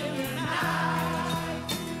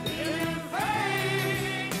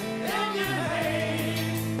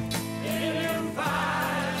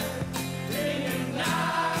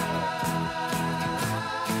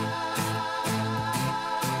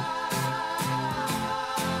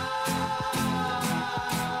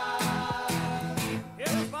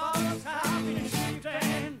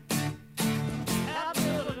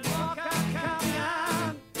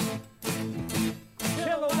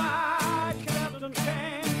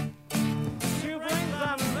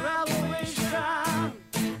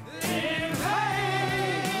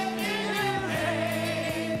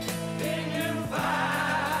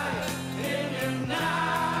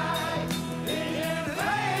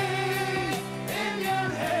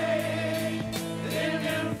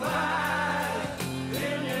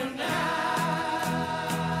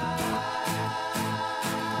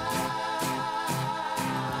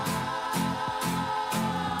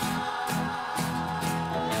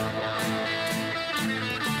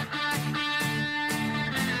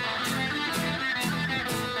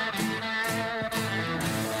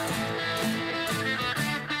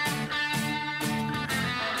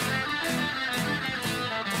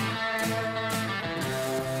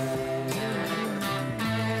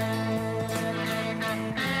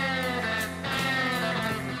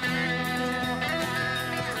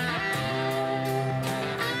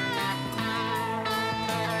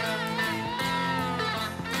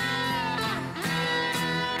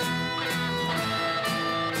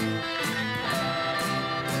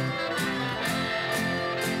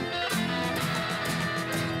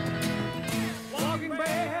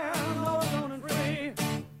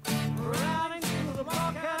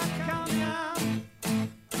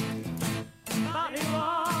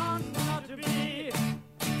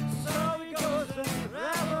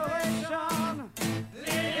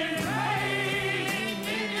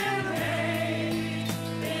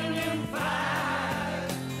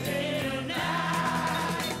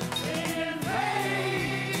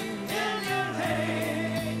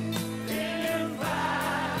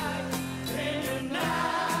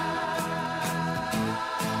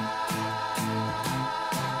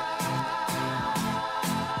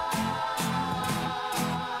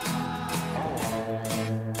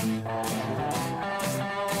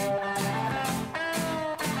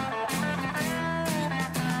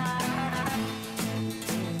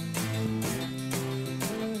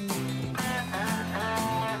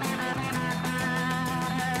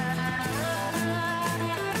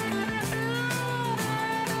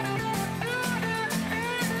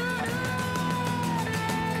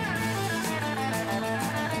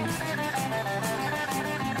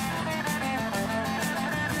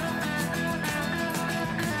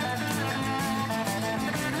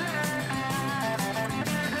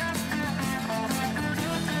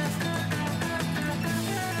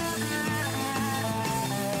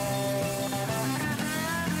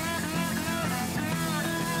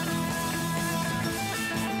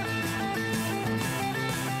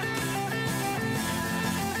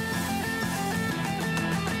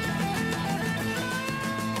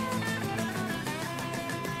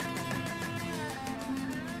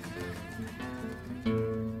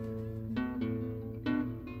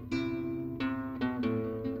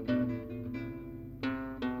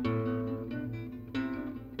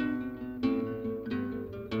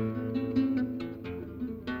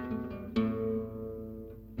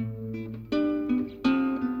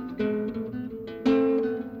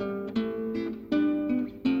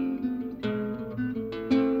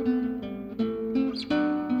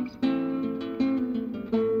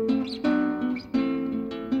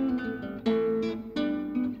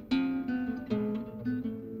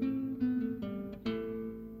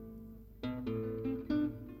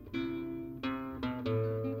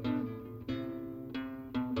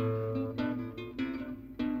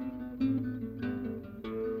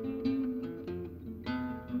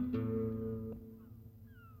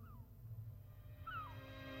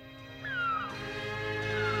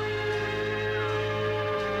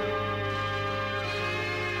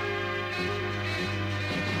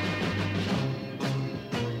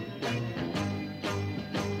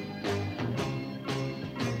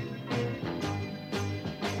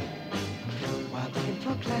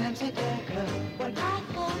 times a decker, what I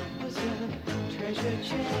thought was a treasure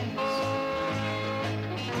chest.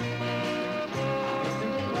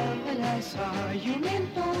 And I saw human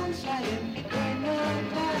bones lying in the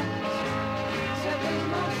past. Said they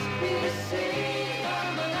must be seen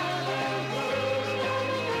from another world.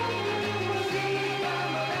 Seen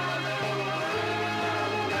from another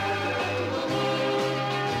world.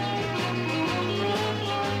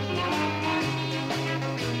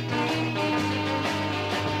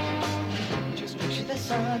 Just picture the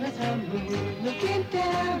sun or the moon looking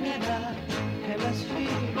down at our hemisphere.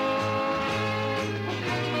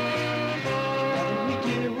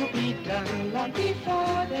 Done long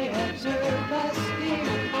before they observe us here.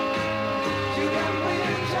 To them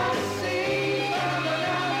we're just seen from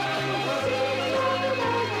another world.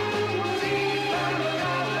 Seen from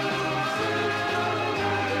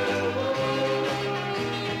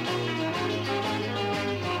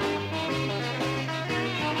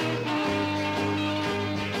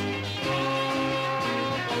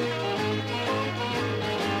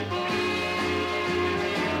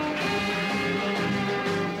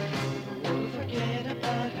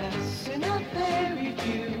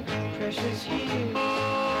precious years.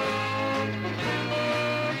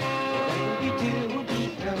 When we do, we'll be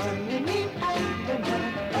done in the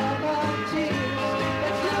aftermath of our tears.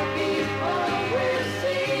 Let's look before we're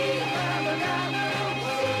seen from another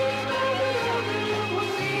world. We'll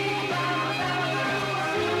see from another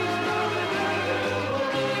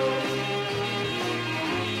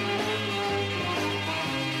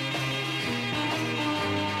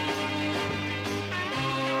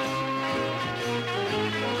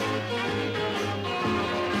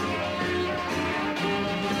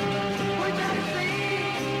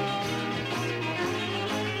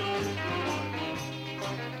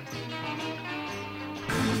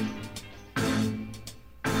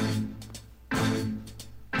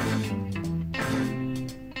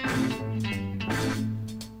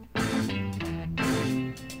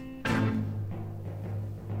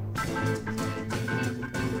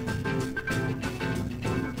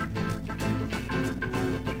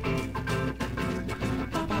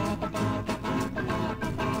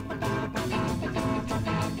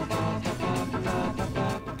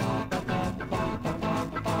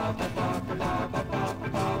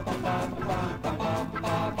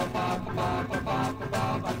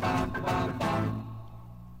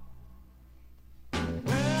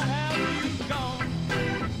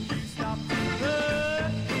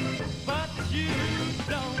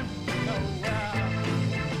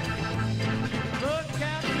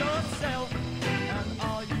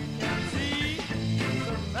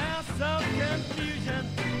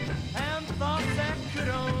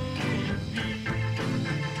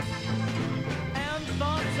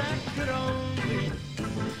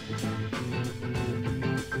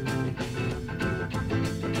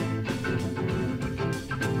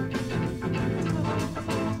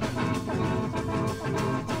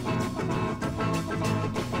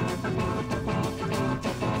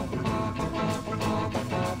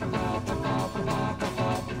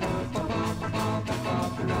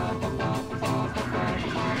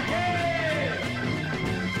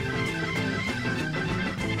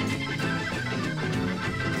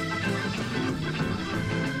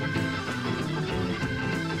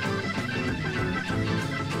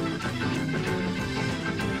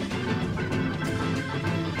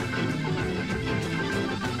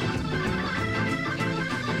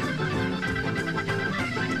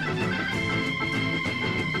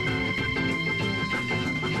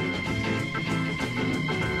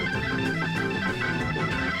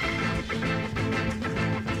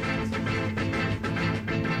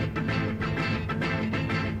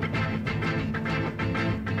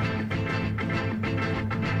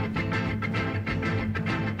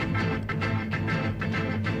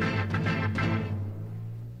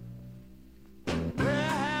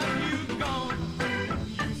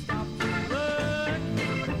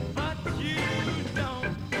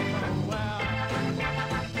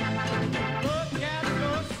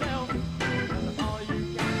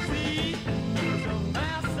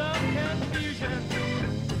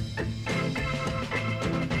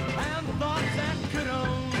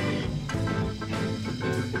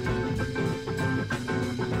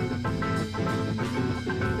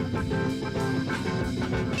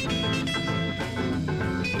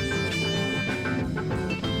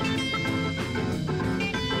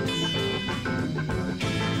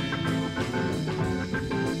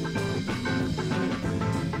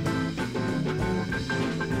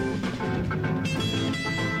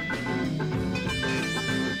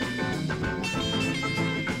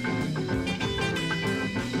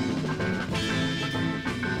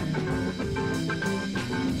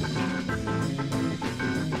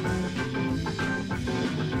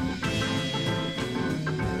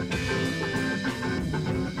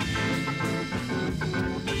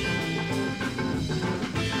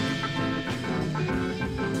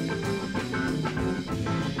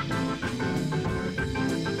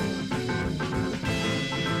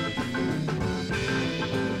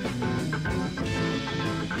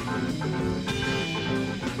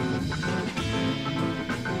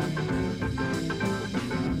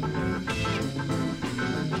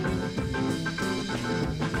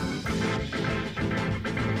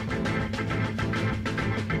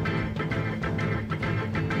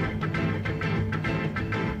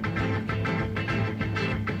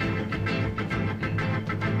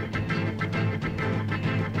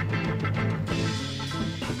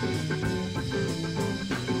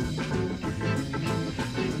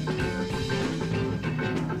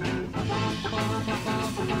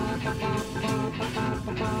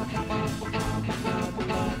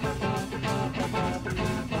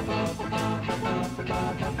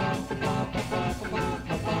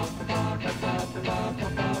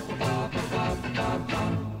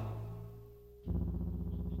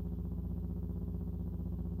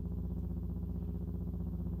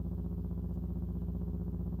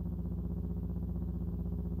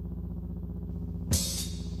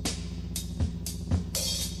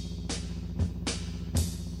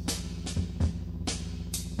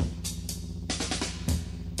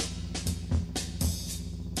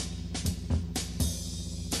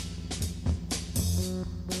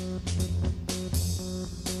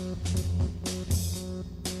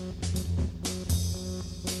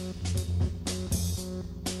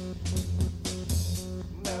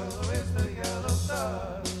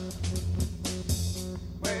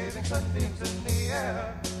sunbeams in the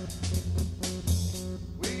air,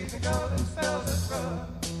 weaving golden spells that run,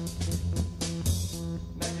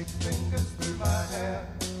 magic fingers through my hair,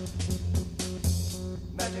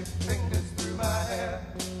 magic fingers through my hair.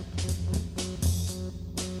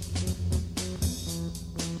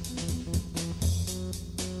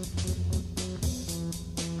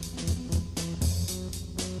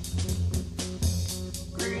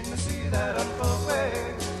 Green the sea that unfolds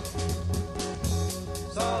waves,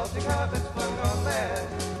 salty carpets flung on land,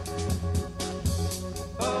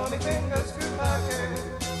 bony fingers through my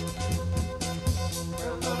cave,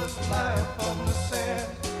 where lovers lie upon the sand,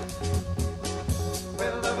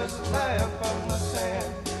 where lovers lie upon the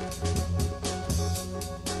sand.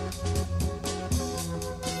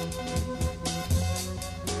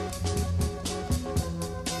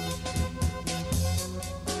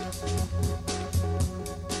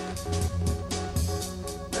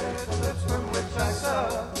 They're the lips from which I saw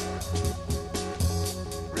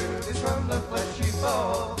rubies from the fleshy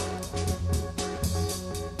ball.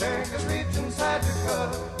 Fingers reach inside to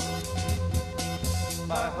cut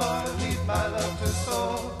my heart and need my love to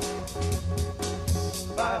soul.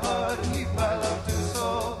 My heart and need my love to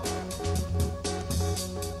soul.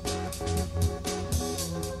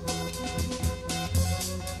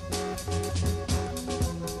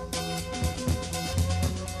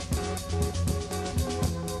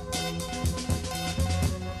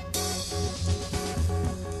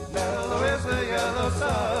 Mellow is the yellow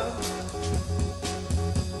sun,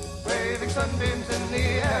 waving sunbeams in the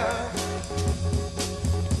air,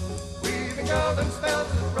 weaving golden spells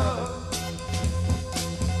that run,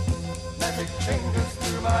 magic fingers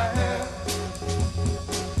through my hair,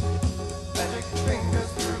 magic fingers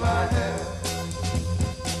through my hair,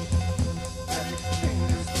 magic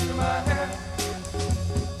fingers through my hair.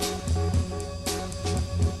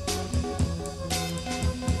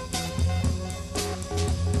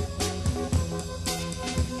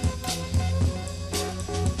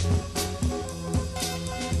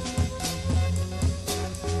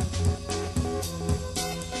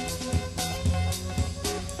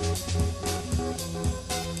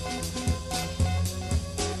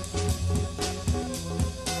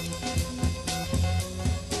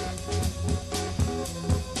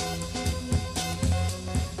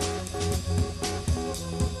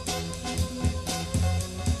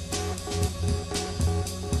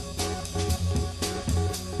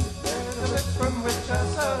 They're the lips from which I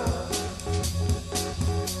saw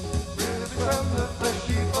rubies from the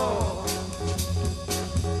fleshy ball.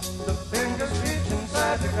 The fingers reach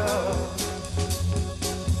inside to go.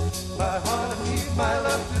 My heart and need my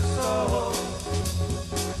love to soul.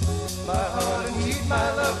 My heart and need my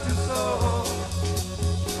love to soul.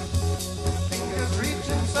 Fingers reach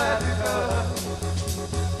inside to go.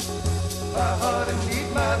 My heart and need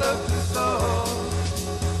my love to soul.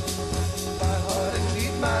 My heart and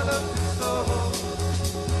need my love to soul.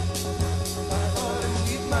 My heart and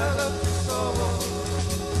need my love to soul.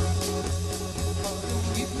 Heart and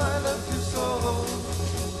need my love to soul.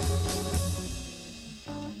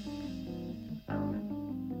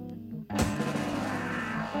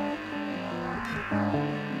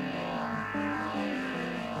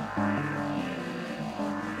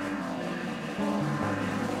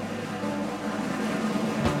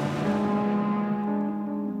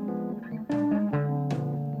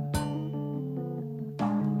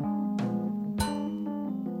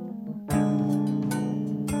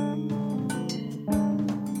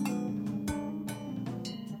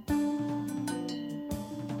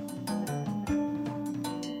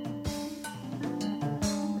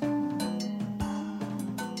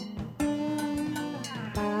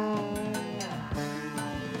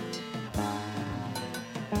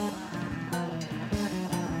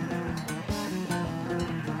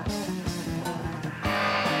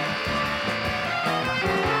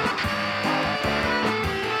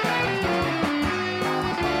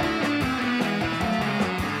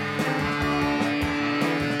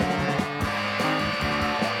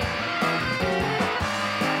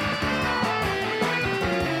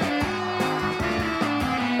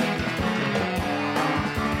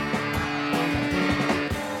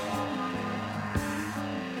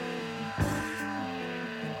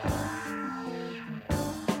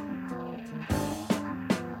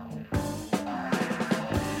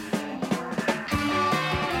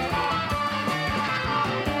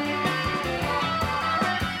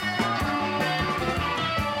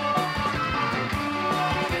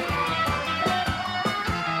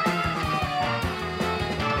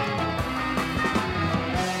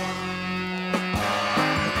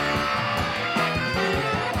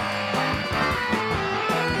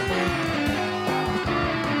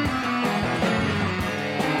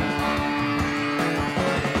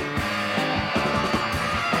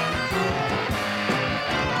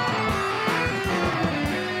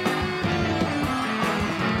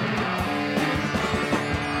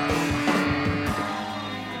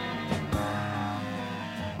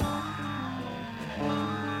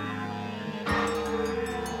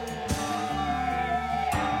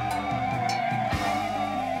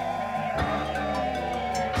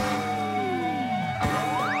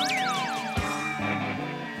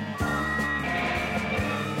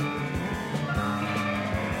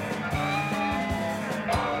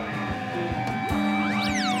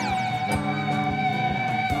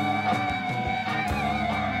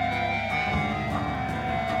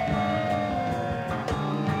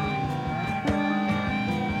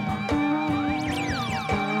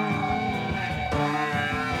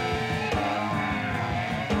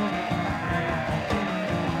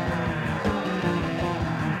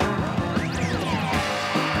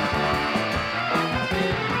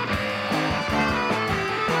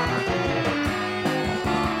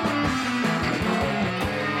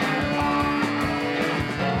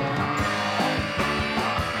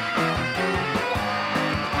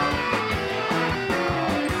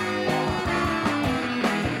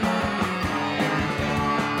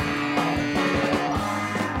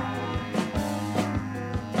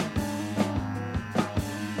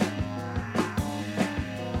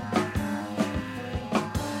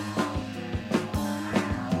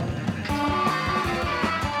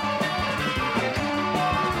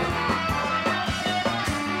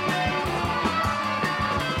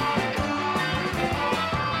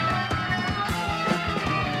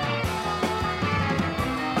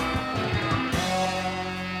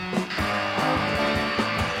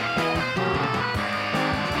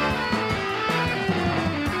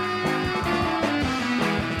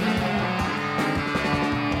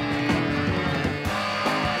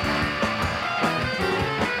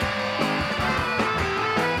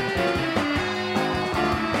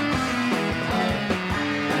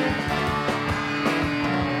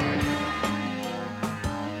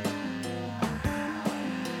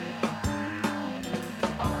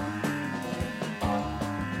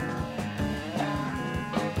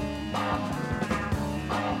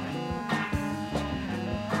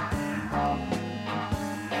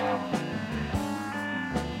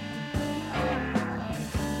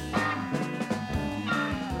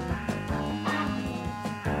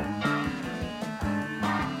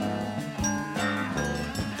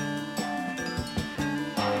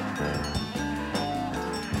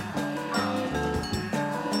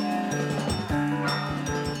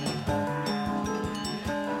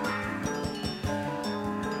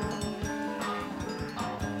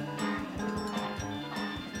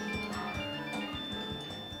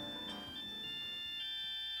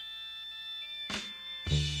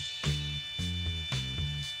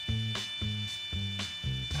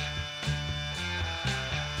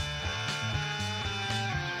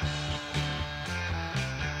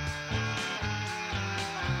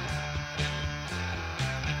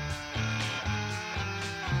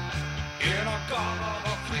 got all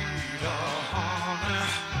the freedom.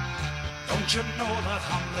 Don't you know that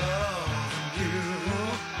I'm loving you?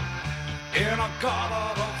 And I got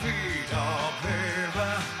all the freedom,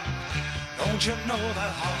 baby. Don't you know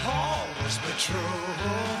that I'll always be true?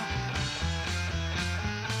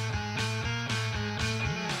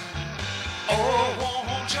 Oh,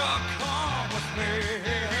 won't you come with me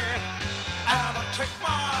and take my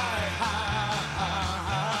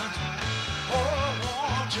hand? Oh,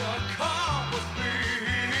 won't you come with me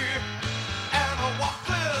and walk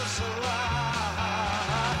this line?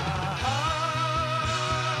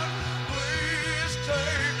 Please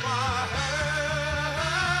take my hand.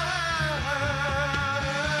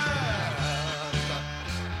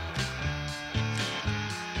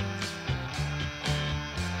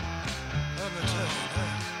 Let me tell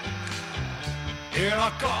you, and I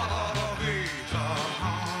got all the beat,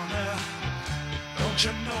 honey. Don't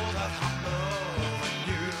you know that I'm loving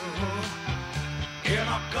you? And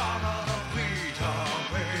I got all the beat,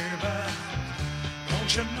 baby.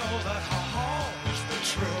 Don't you know that I'll always be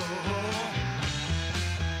true?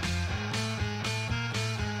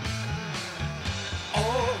 Oh,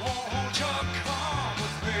 won't you come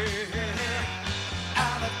with me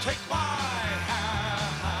and take my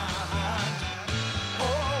hand? Oh,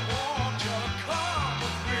 won't you come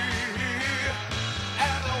with me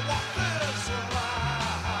and walk this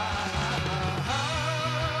line?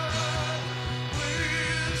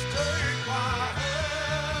 Please take my hand.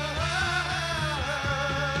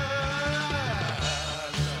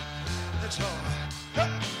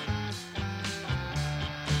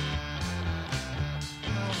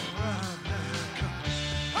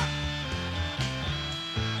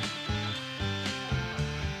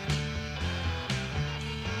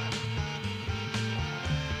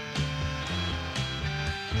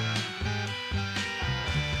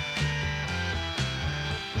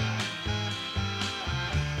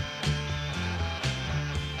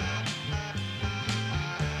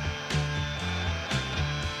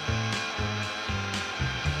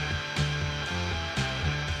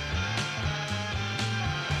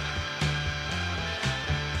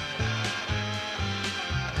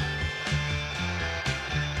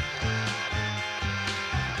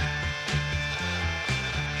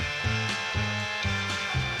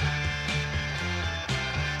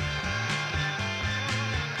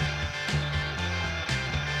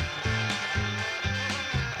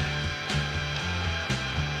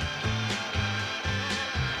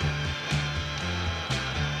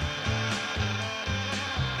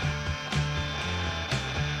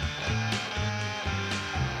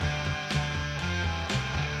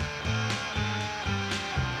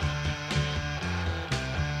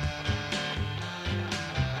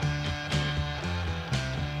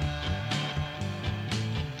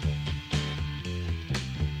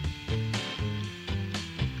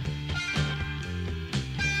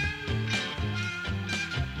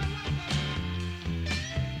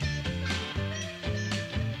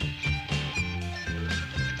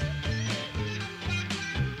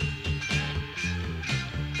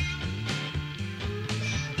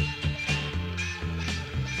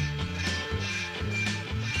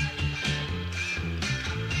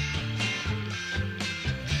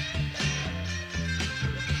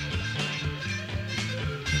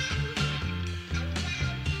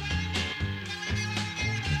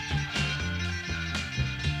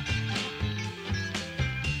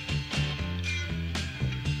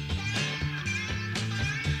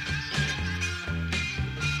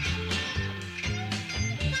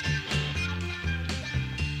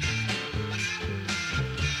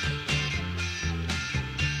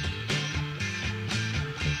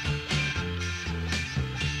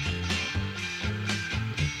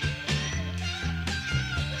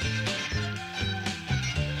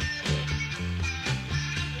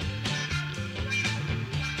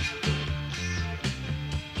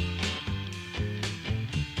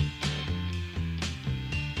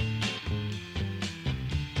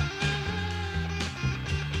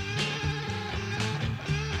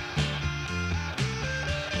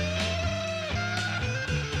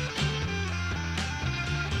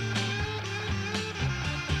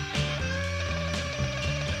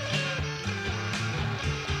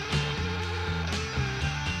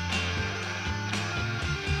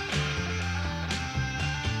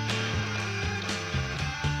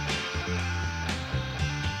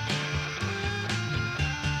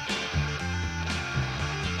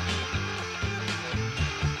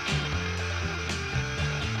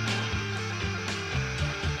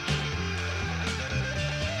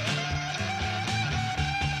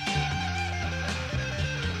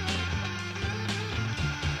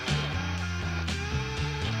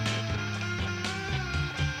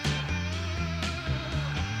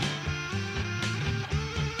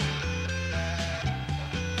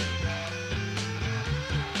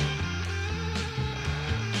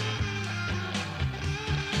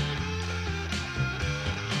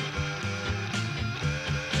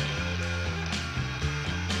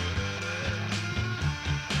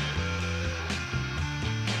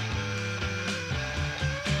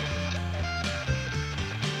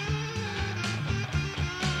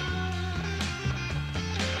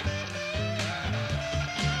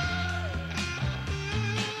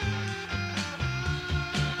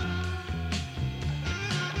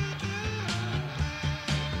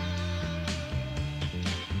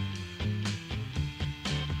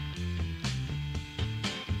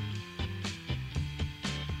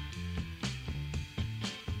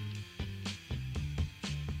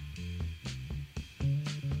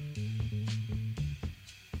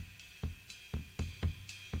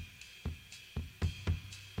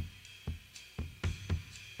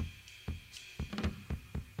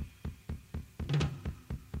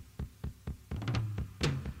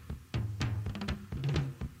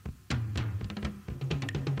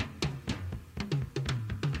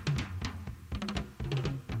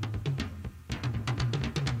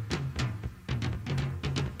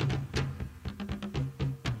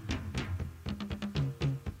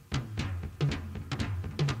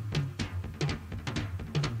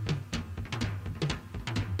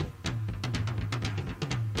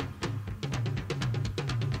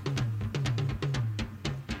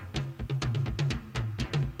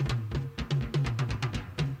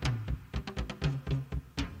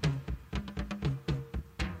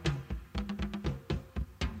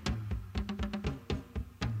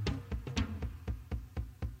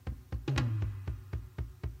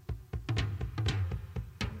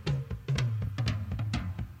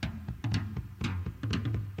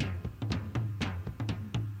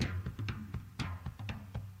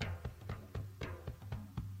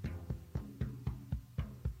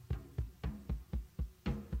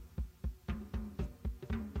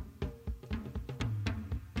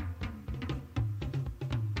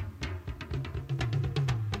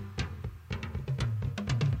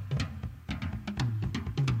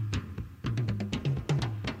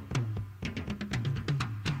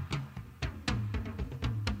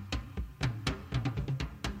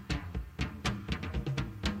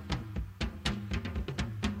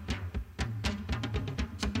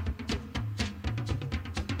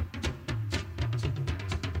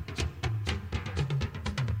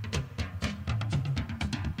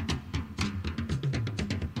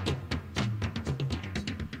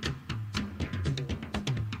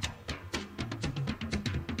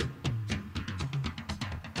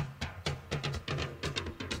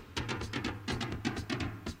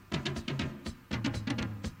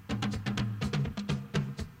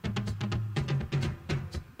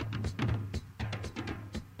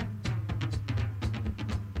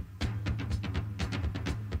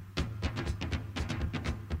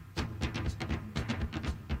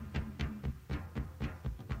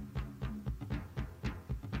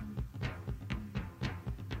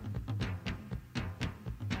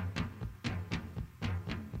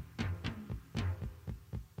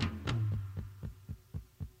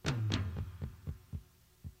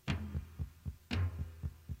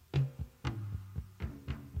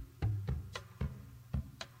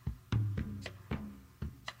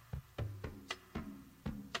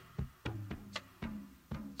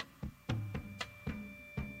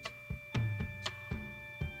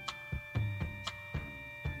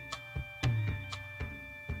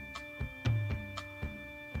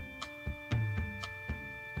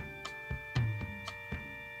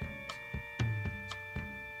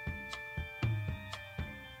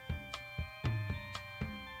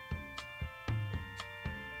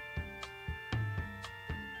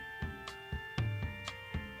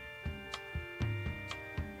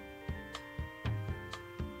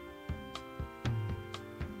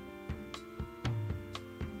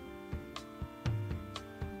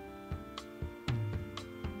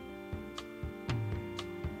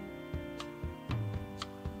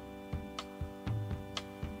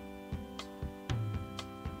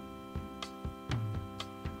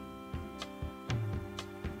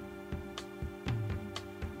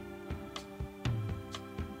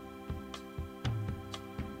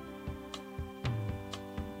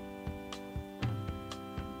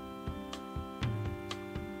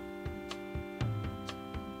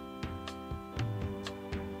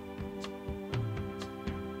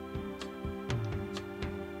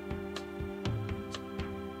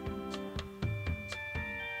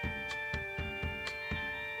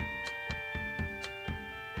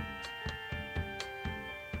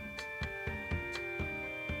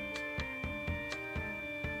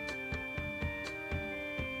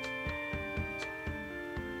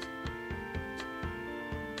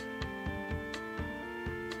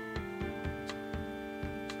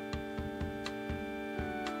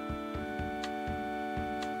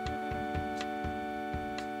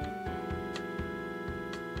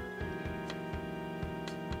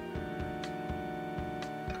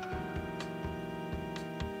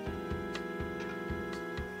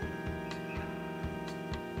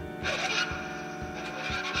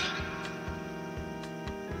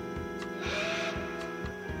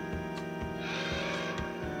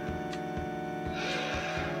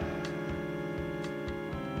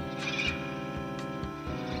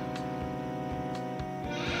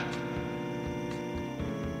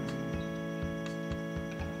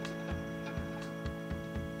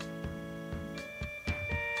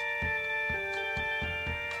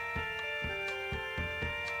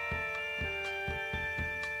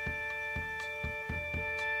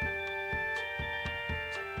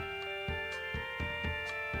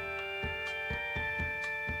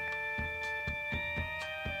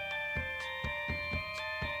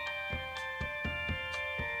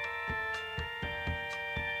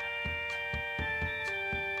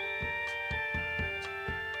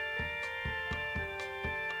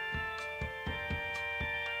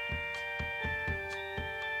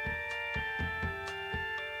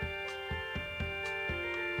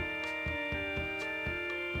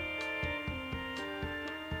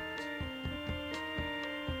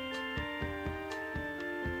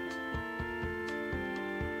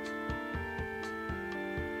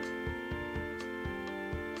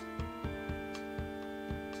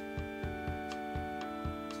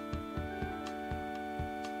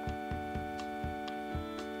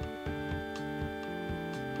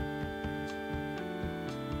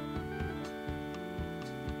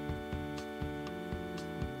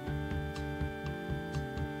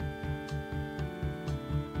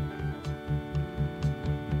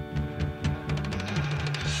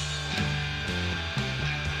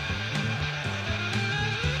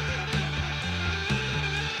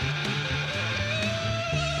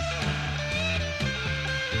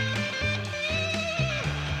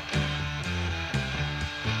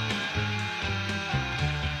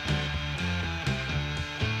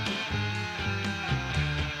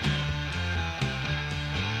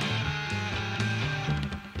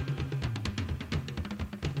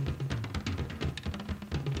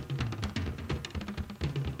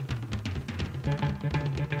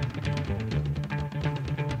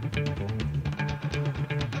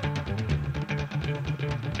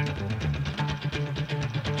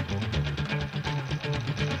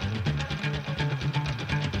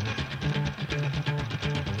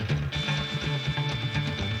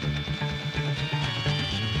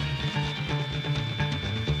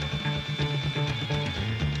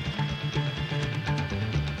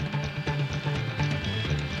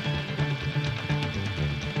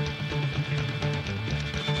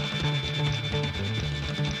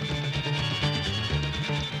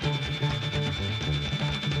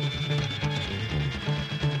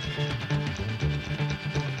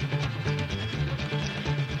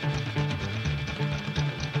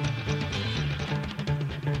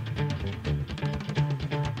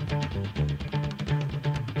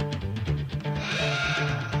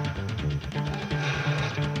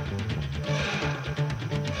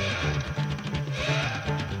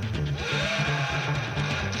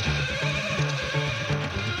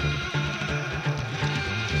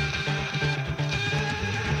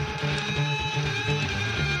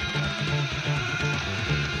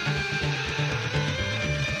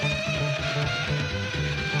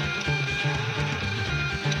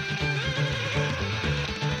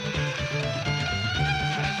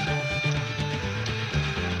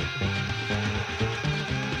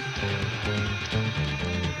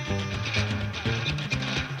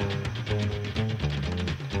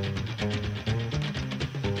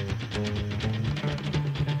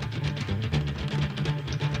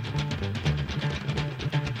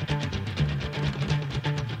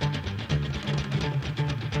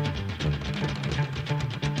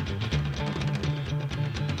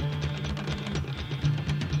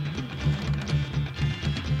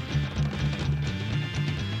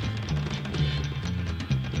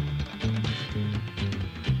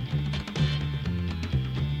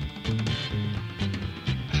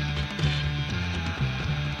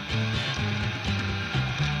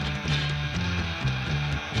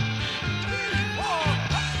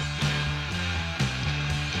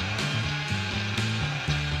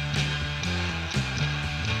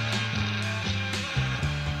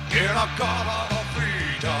 In a garden of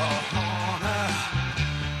freedom,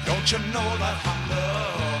 don't you know that I'm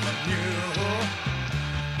loving you?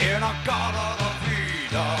 In a garden of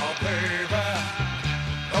freedom, baby,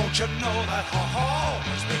 don't you know that I've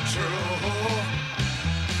always been true?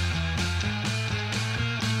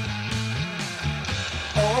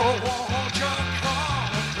 Oh, won't you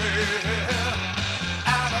come with me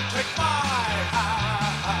and take my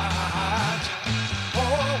hand? Oh,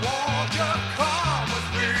 won't you come with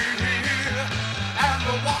me and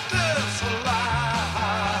walk this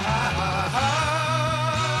line?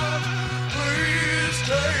 Please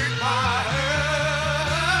take my hand.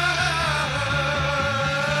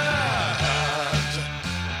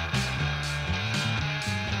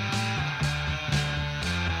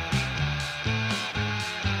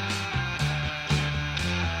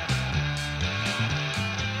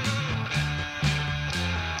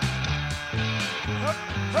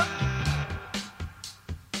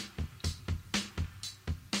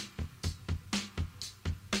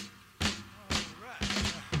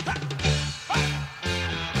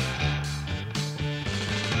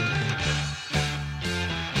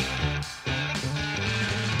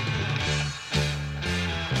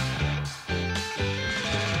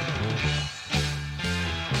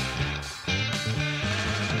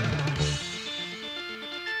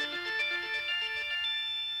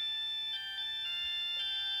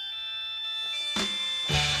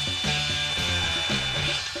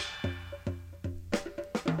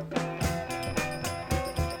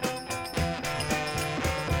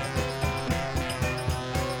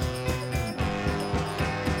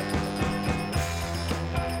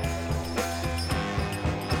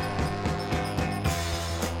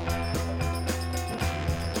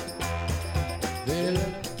 They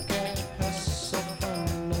look at her so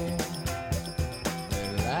funny. They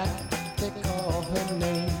laugh, they call her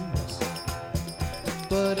names.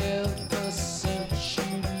 But ever since she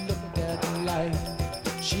looked at life,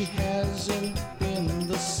 she hasn't been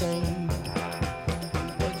the same.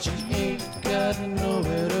 But she ain't got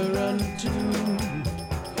nowhere to run to.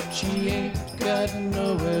 She ain't got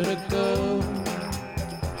nowhere to go.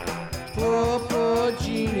 Poor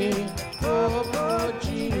Jeannie, poor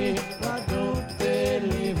Jeannie, why don't they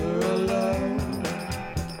leave her alone,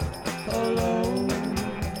 alone?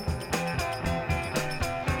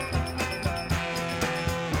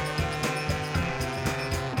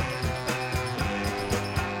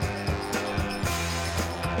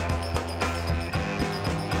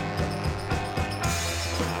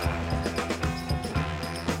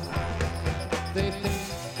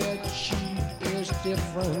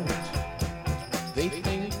 different. They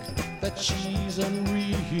think that she's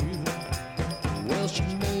unreal. Well, she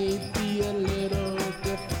may be a little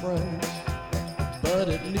different, but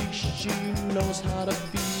at least she knows how to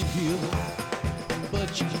feel.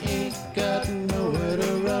 But she ain't got nowhere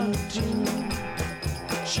to run to.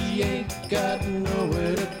 She ain't got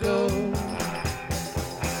nowhere to go.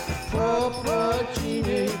 Poor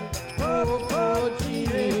Jeannie, poor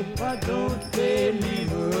Jeannie, why don't they leave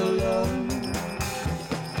her alone?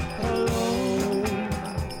 Alone.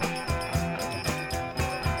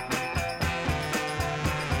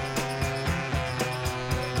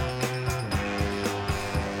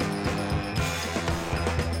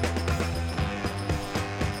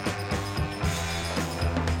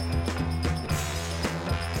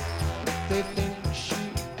 They think she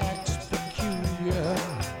acts peculiar,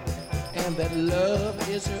 and that love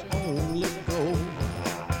is her only goal.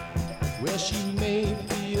 Well, she may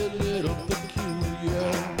be a little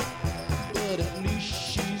peculiar, but at least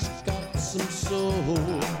she's got some soul.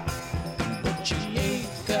 But she ain't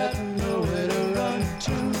got nowhere to run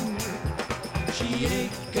to. She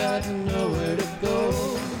ain't got nowhere to go.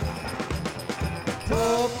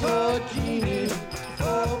 Poor Jeannie,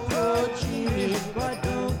 poor Jeannie, why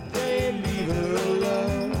don't they leave her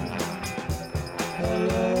alone?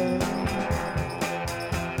 Alone.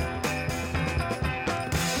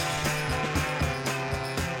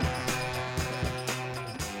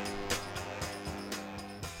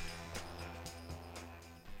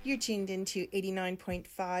 You're tuned into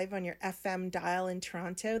 89.5 on your FM dial in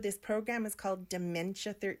Toronto. This program is called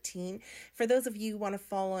Dementia13. For those of you who want to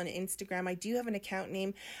follow on Instagram, I do have an account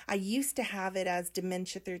name. I used to have it as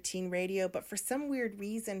Dementia13 Radio, but for some weird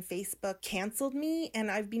reason, Facebook canceled me,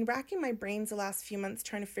 and I've been racking my brains the last few months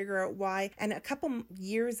trying to figure out why. And a couple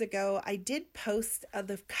years ago, I did post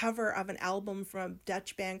the cover of an album from a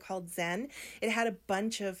Dutch band called Zen. It had a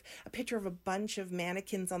picture of a bunch of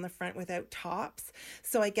mannequins on the front without tops.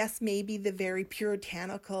 So I guess maybe the very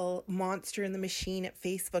puritanical monster in the machine at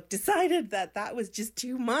Facebook decided that was just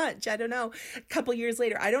too much. I don't know. A couple years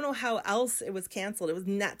later, I don't know how else it was canceled. It was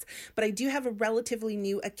nuts. But I do have a relatively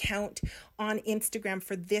new account on Instagram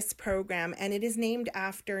for this program, and it is named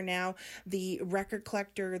after now the record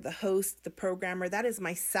collector, the host, the programmer. That is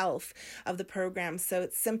myself of the program. So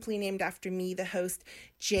it's simply named after me, the host,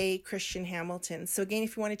 J. Christian Hamilton. So again,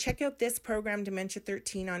 if you want to check out this program,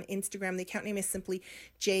 Dementia13 on Instagram, the account name is simply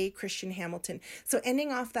J. Christian Hamilton. So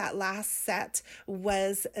ending off that last set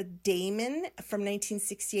was a Damon from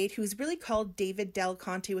 1968, who was really called David Del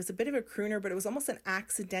Conte. Was a bit of a crooner, but it was almost an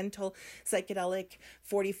accidental psychedelic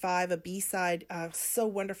 45, a B-side, so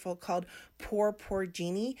wonderful, called Poor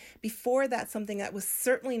Jeannie. Before that, something that was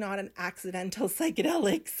certainly not an accidental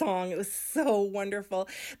psychedelic song. It was so wonderful.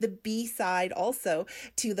 The B-side also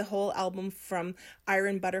to the whole album from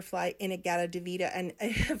Iron Butterfly, In-A-Gadda-Da-Vida. And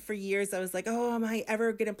for years I was like, oh, am I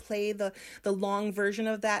ever going to play the long version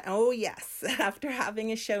of that? Oh, yes. After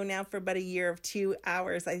having a show now for about a year of 2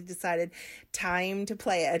 hours, I decided time to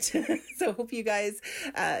play it. So hope you guys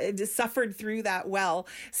just suffered through that well.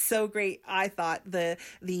 So great. I thought the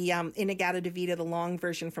In-A-Gadda-Da-Vida, the long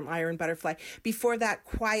version from Iron Butterfly. Before that,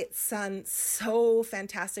 Quiet Sun, so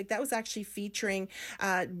fantastic. That was actually featuring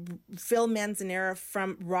Phil Manzanera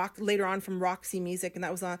later on from Roxy Music, and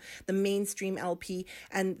that was on the mainstream LP.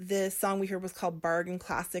 And the song we heard was called Bargain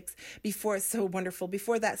Classics. Before, so wonderful.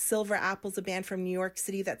 Before that, Silver Apple's a band from New York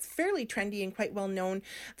City that's fairly trendy and quite well known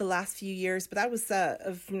the last few years. But that was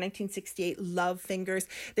from 1968, Love Fingers.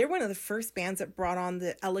 They're one of the first bands that brought on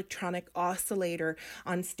the electronic oscillator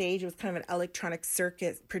on stage. It was kind of an electronic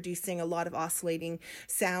circuit producing a lot of oscillating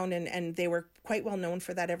sound, and they were quite well known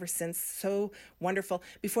for that ever since. So wonderful.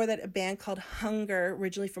 Before that, a band called Hunger,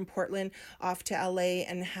 originally from Portland, off to LA,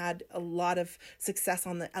 and had a lot of success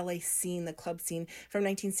on the LA scene, the club scene. From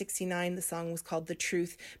 1969, the song was called The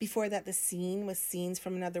Truth. Before that, The Scene was Scenes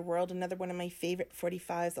from Another World, another one of my favorite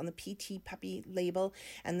 45s on the PT Puppy label.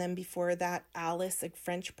 And then before that, Alice, a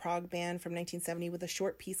French prog band from 1970 with a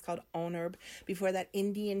short piece called Honorb. Before that,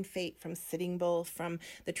 Indian Fate from Sitting Bull from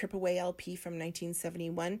the Trip Away LP from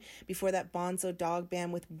 1971. Before that, Bonzo Dog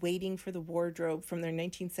Band with Waiting for the Wardrobe from their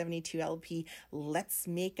 1972 LP, Let's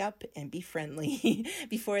Make Up and Be Friendly.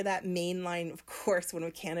 Before that, Mainline, of course, one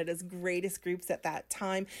of Canada's greatest groups at that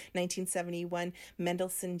time, 1971,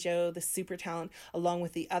 Mendelssohn Joe, the super talent, along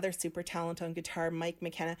with the other super talent on guitar, Mike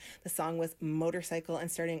McKenna. The song was Motorcycle.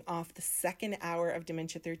 And starting off the second hour of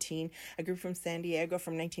Dementia13, a group from San Diego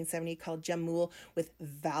from 1970 called Jamul with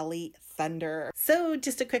Valley Thunder. So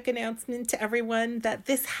just a quick announcement to everyone that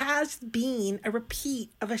this has been a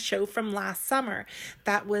repeat of a show from last summer.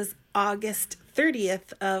 That was August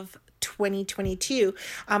 30th of 2022.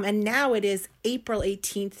 And now it is April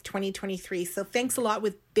 18th, 2023. So thanks a lot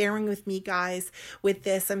with bearing with me, guys, with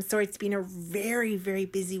this. I'm sorry it's been a very, very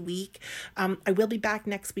busy week. I will be back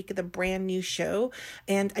next week with a brand new show.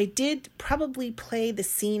 And I did probably play the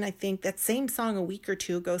scene, I think, that same song a week or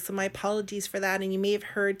two ago. So my apologies for that. And you may have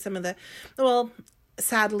heard some of the, well,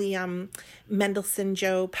 sadly, Mendelssohn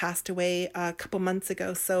Joe passed away a couple months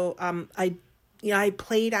ago. So I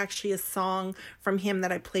played actually a song from him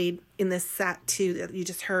that I played in this set too that you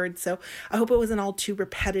just heard. So I hope it wasn't all too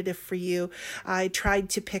repetitive for you. I tried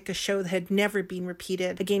to pick a show that had never been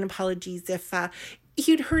repeated. Again, apologies if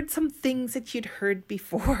you'd heard some things that you'd heard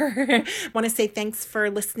before. I want to say thanks for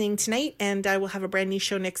listening tonight, and I will have a brand new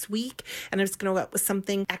show next week, and I'm just going to go out with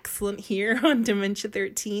something excellent here on Dementia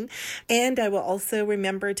 13, and I will also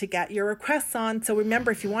remember to get your requests on. So remember,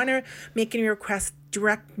 if you want to make any requests,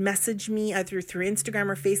 direct message me either through Instagram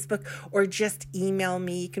or Facebook, or just email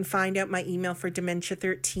me. You can find out my email for Dementia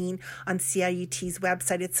 13 on CIUT's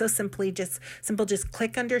website. It's so simple. Just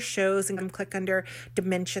click under shows and click under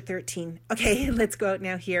Dementia 13. Okay, let's go out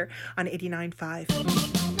now here on 89.5.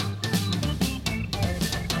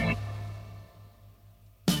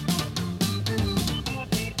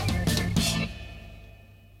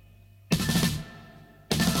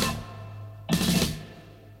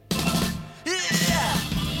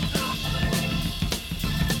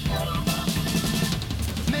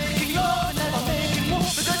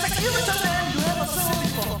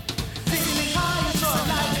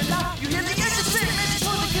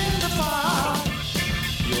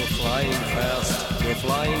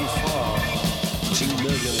 Flying far, 2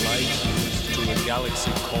 million light years to a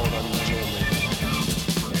galaxy called Andromeda.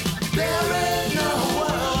 There ain't no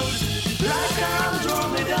world like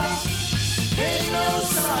Andromeda. Ain't no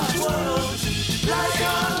such world like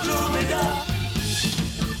Andromeda.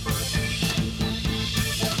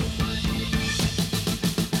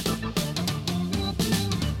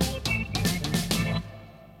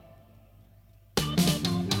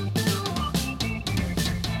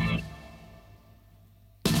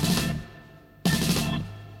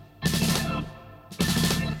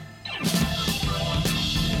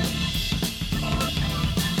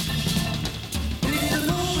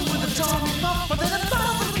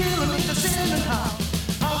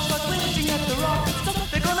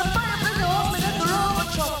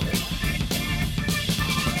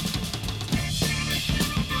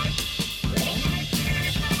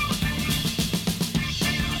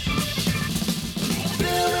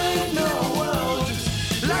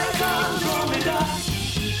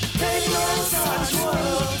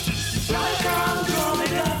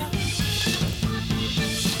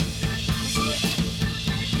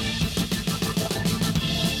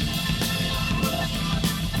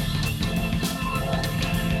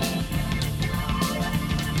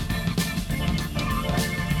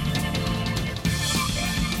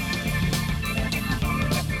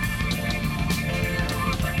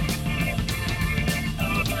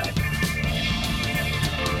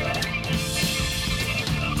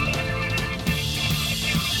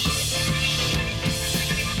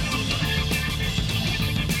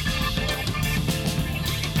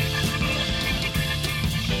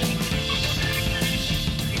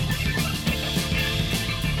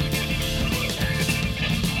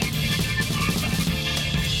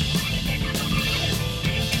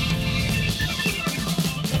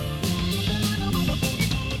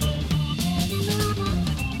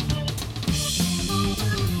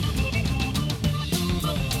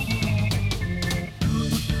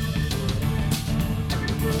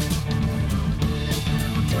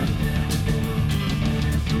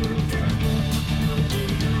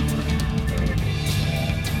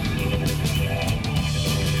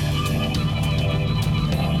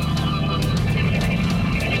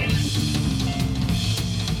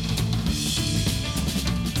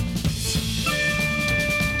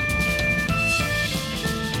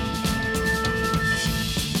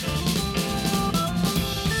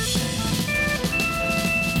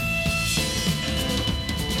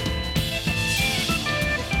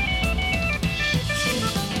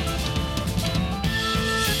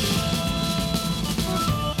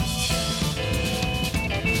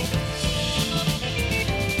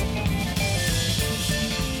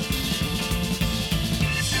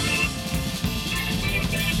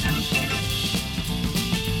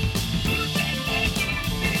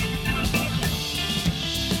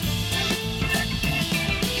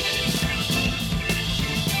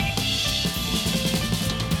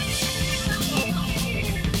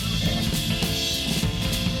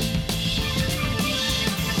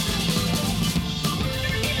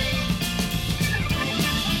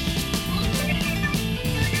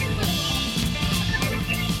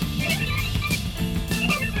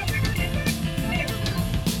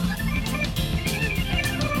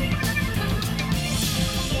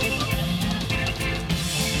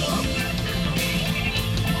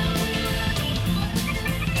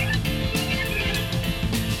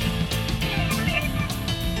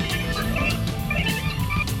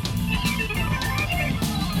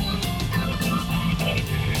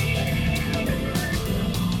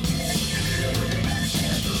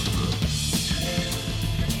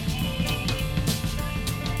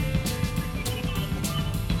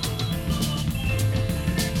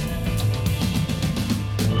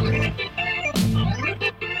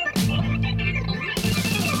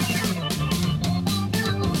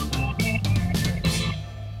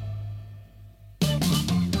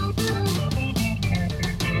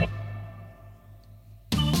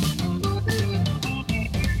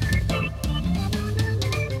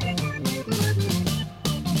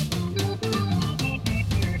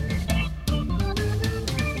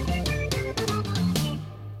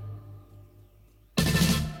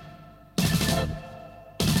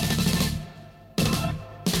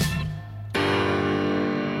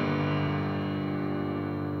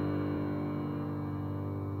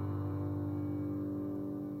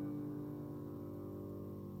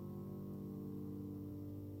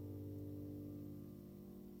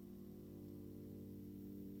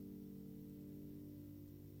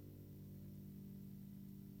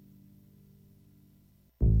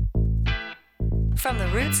 From the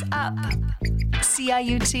roots up.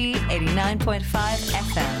 CIUT 89.5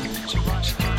 FM.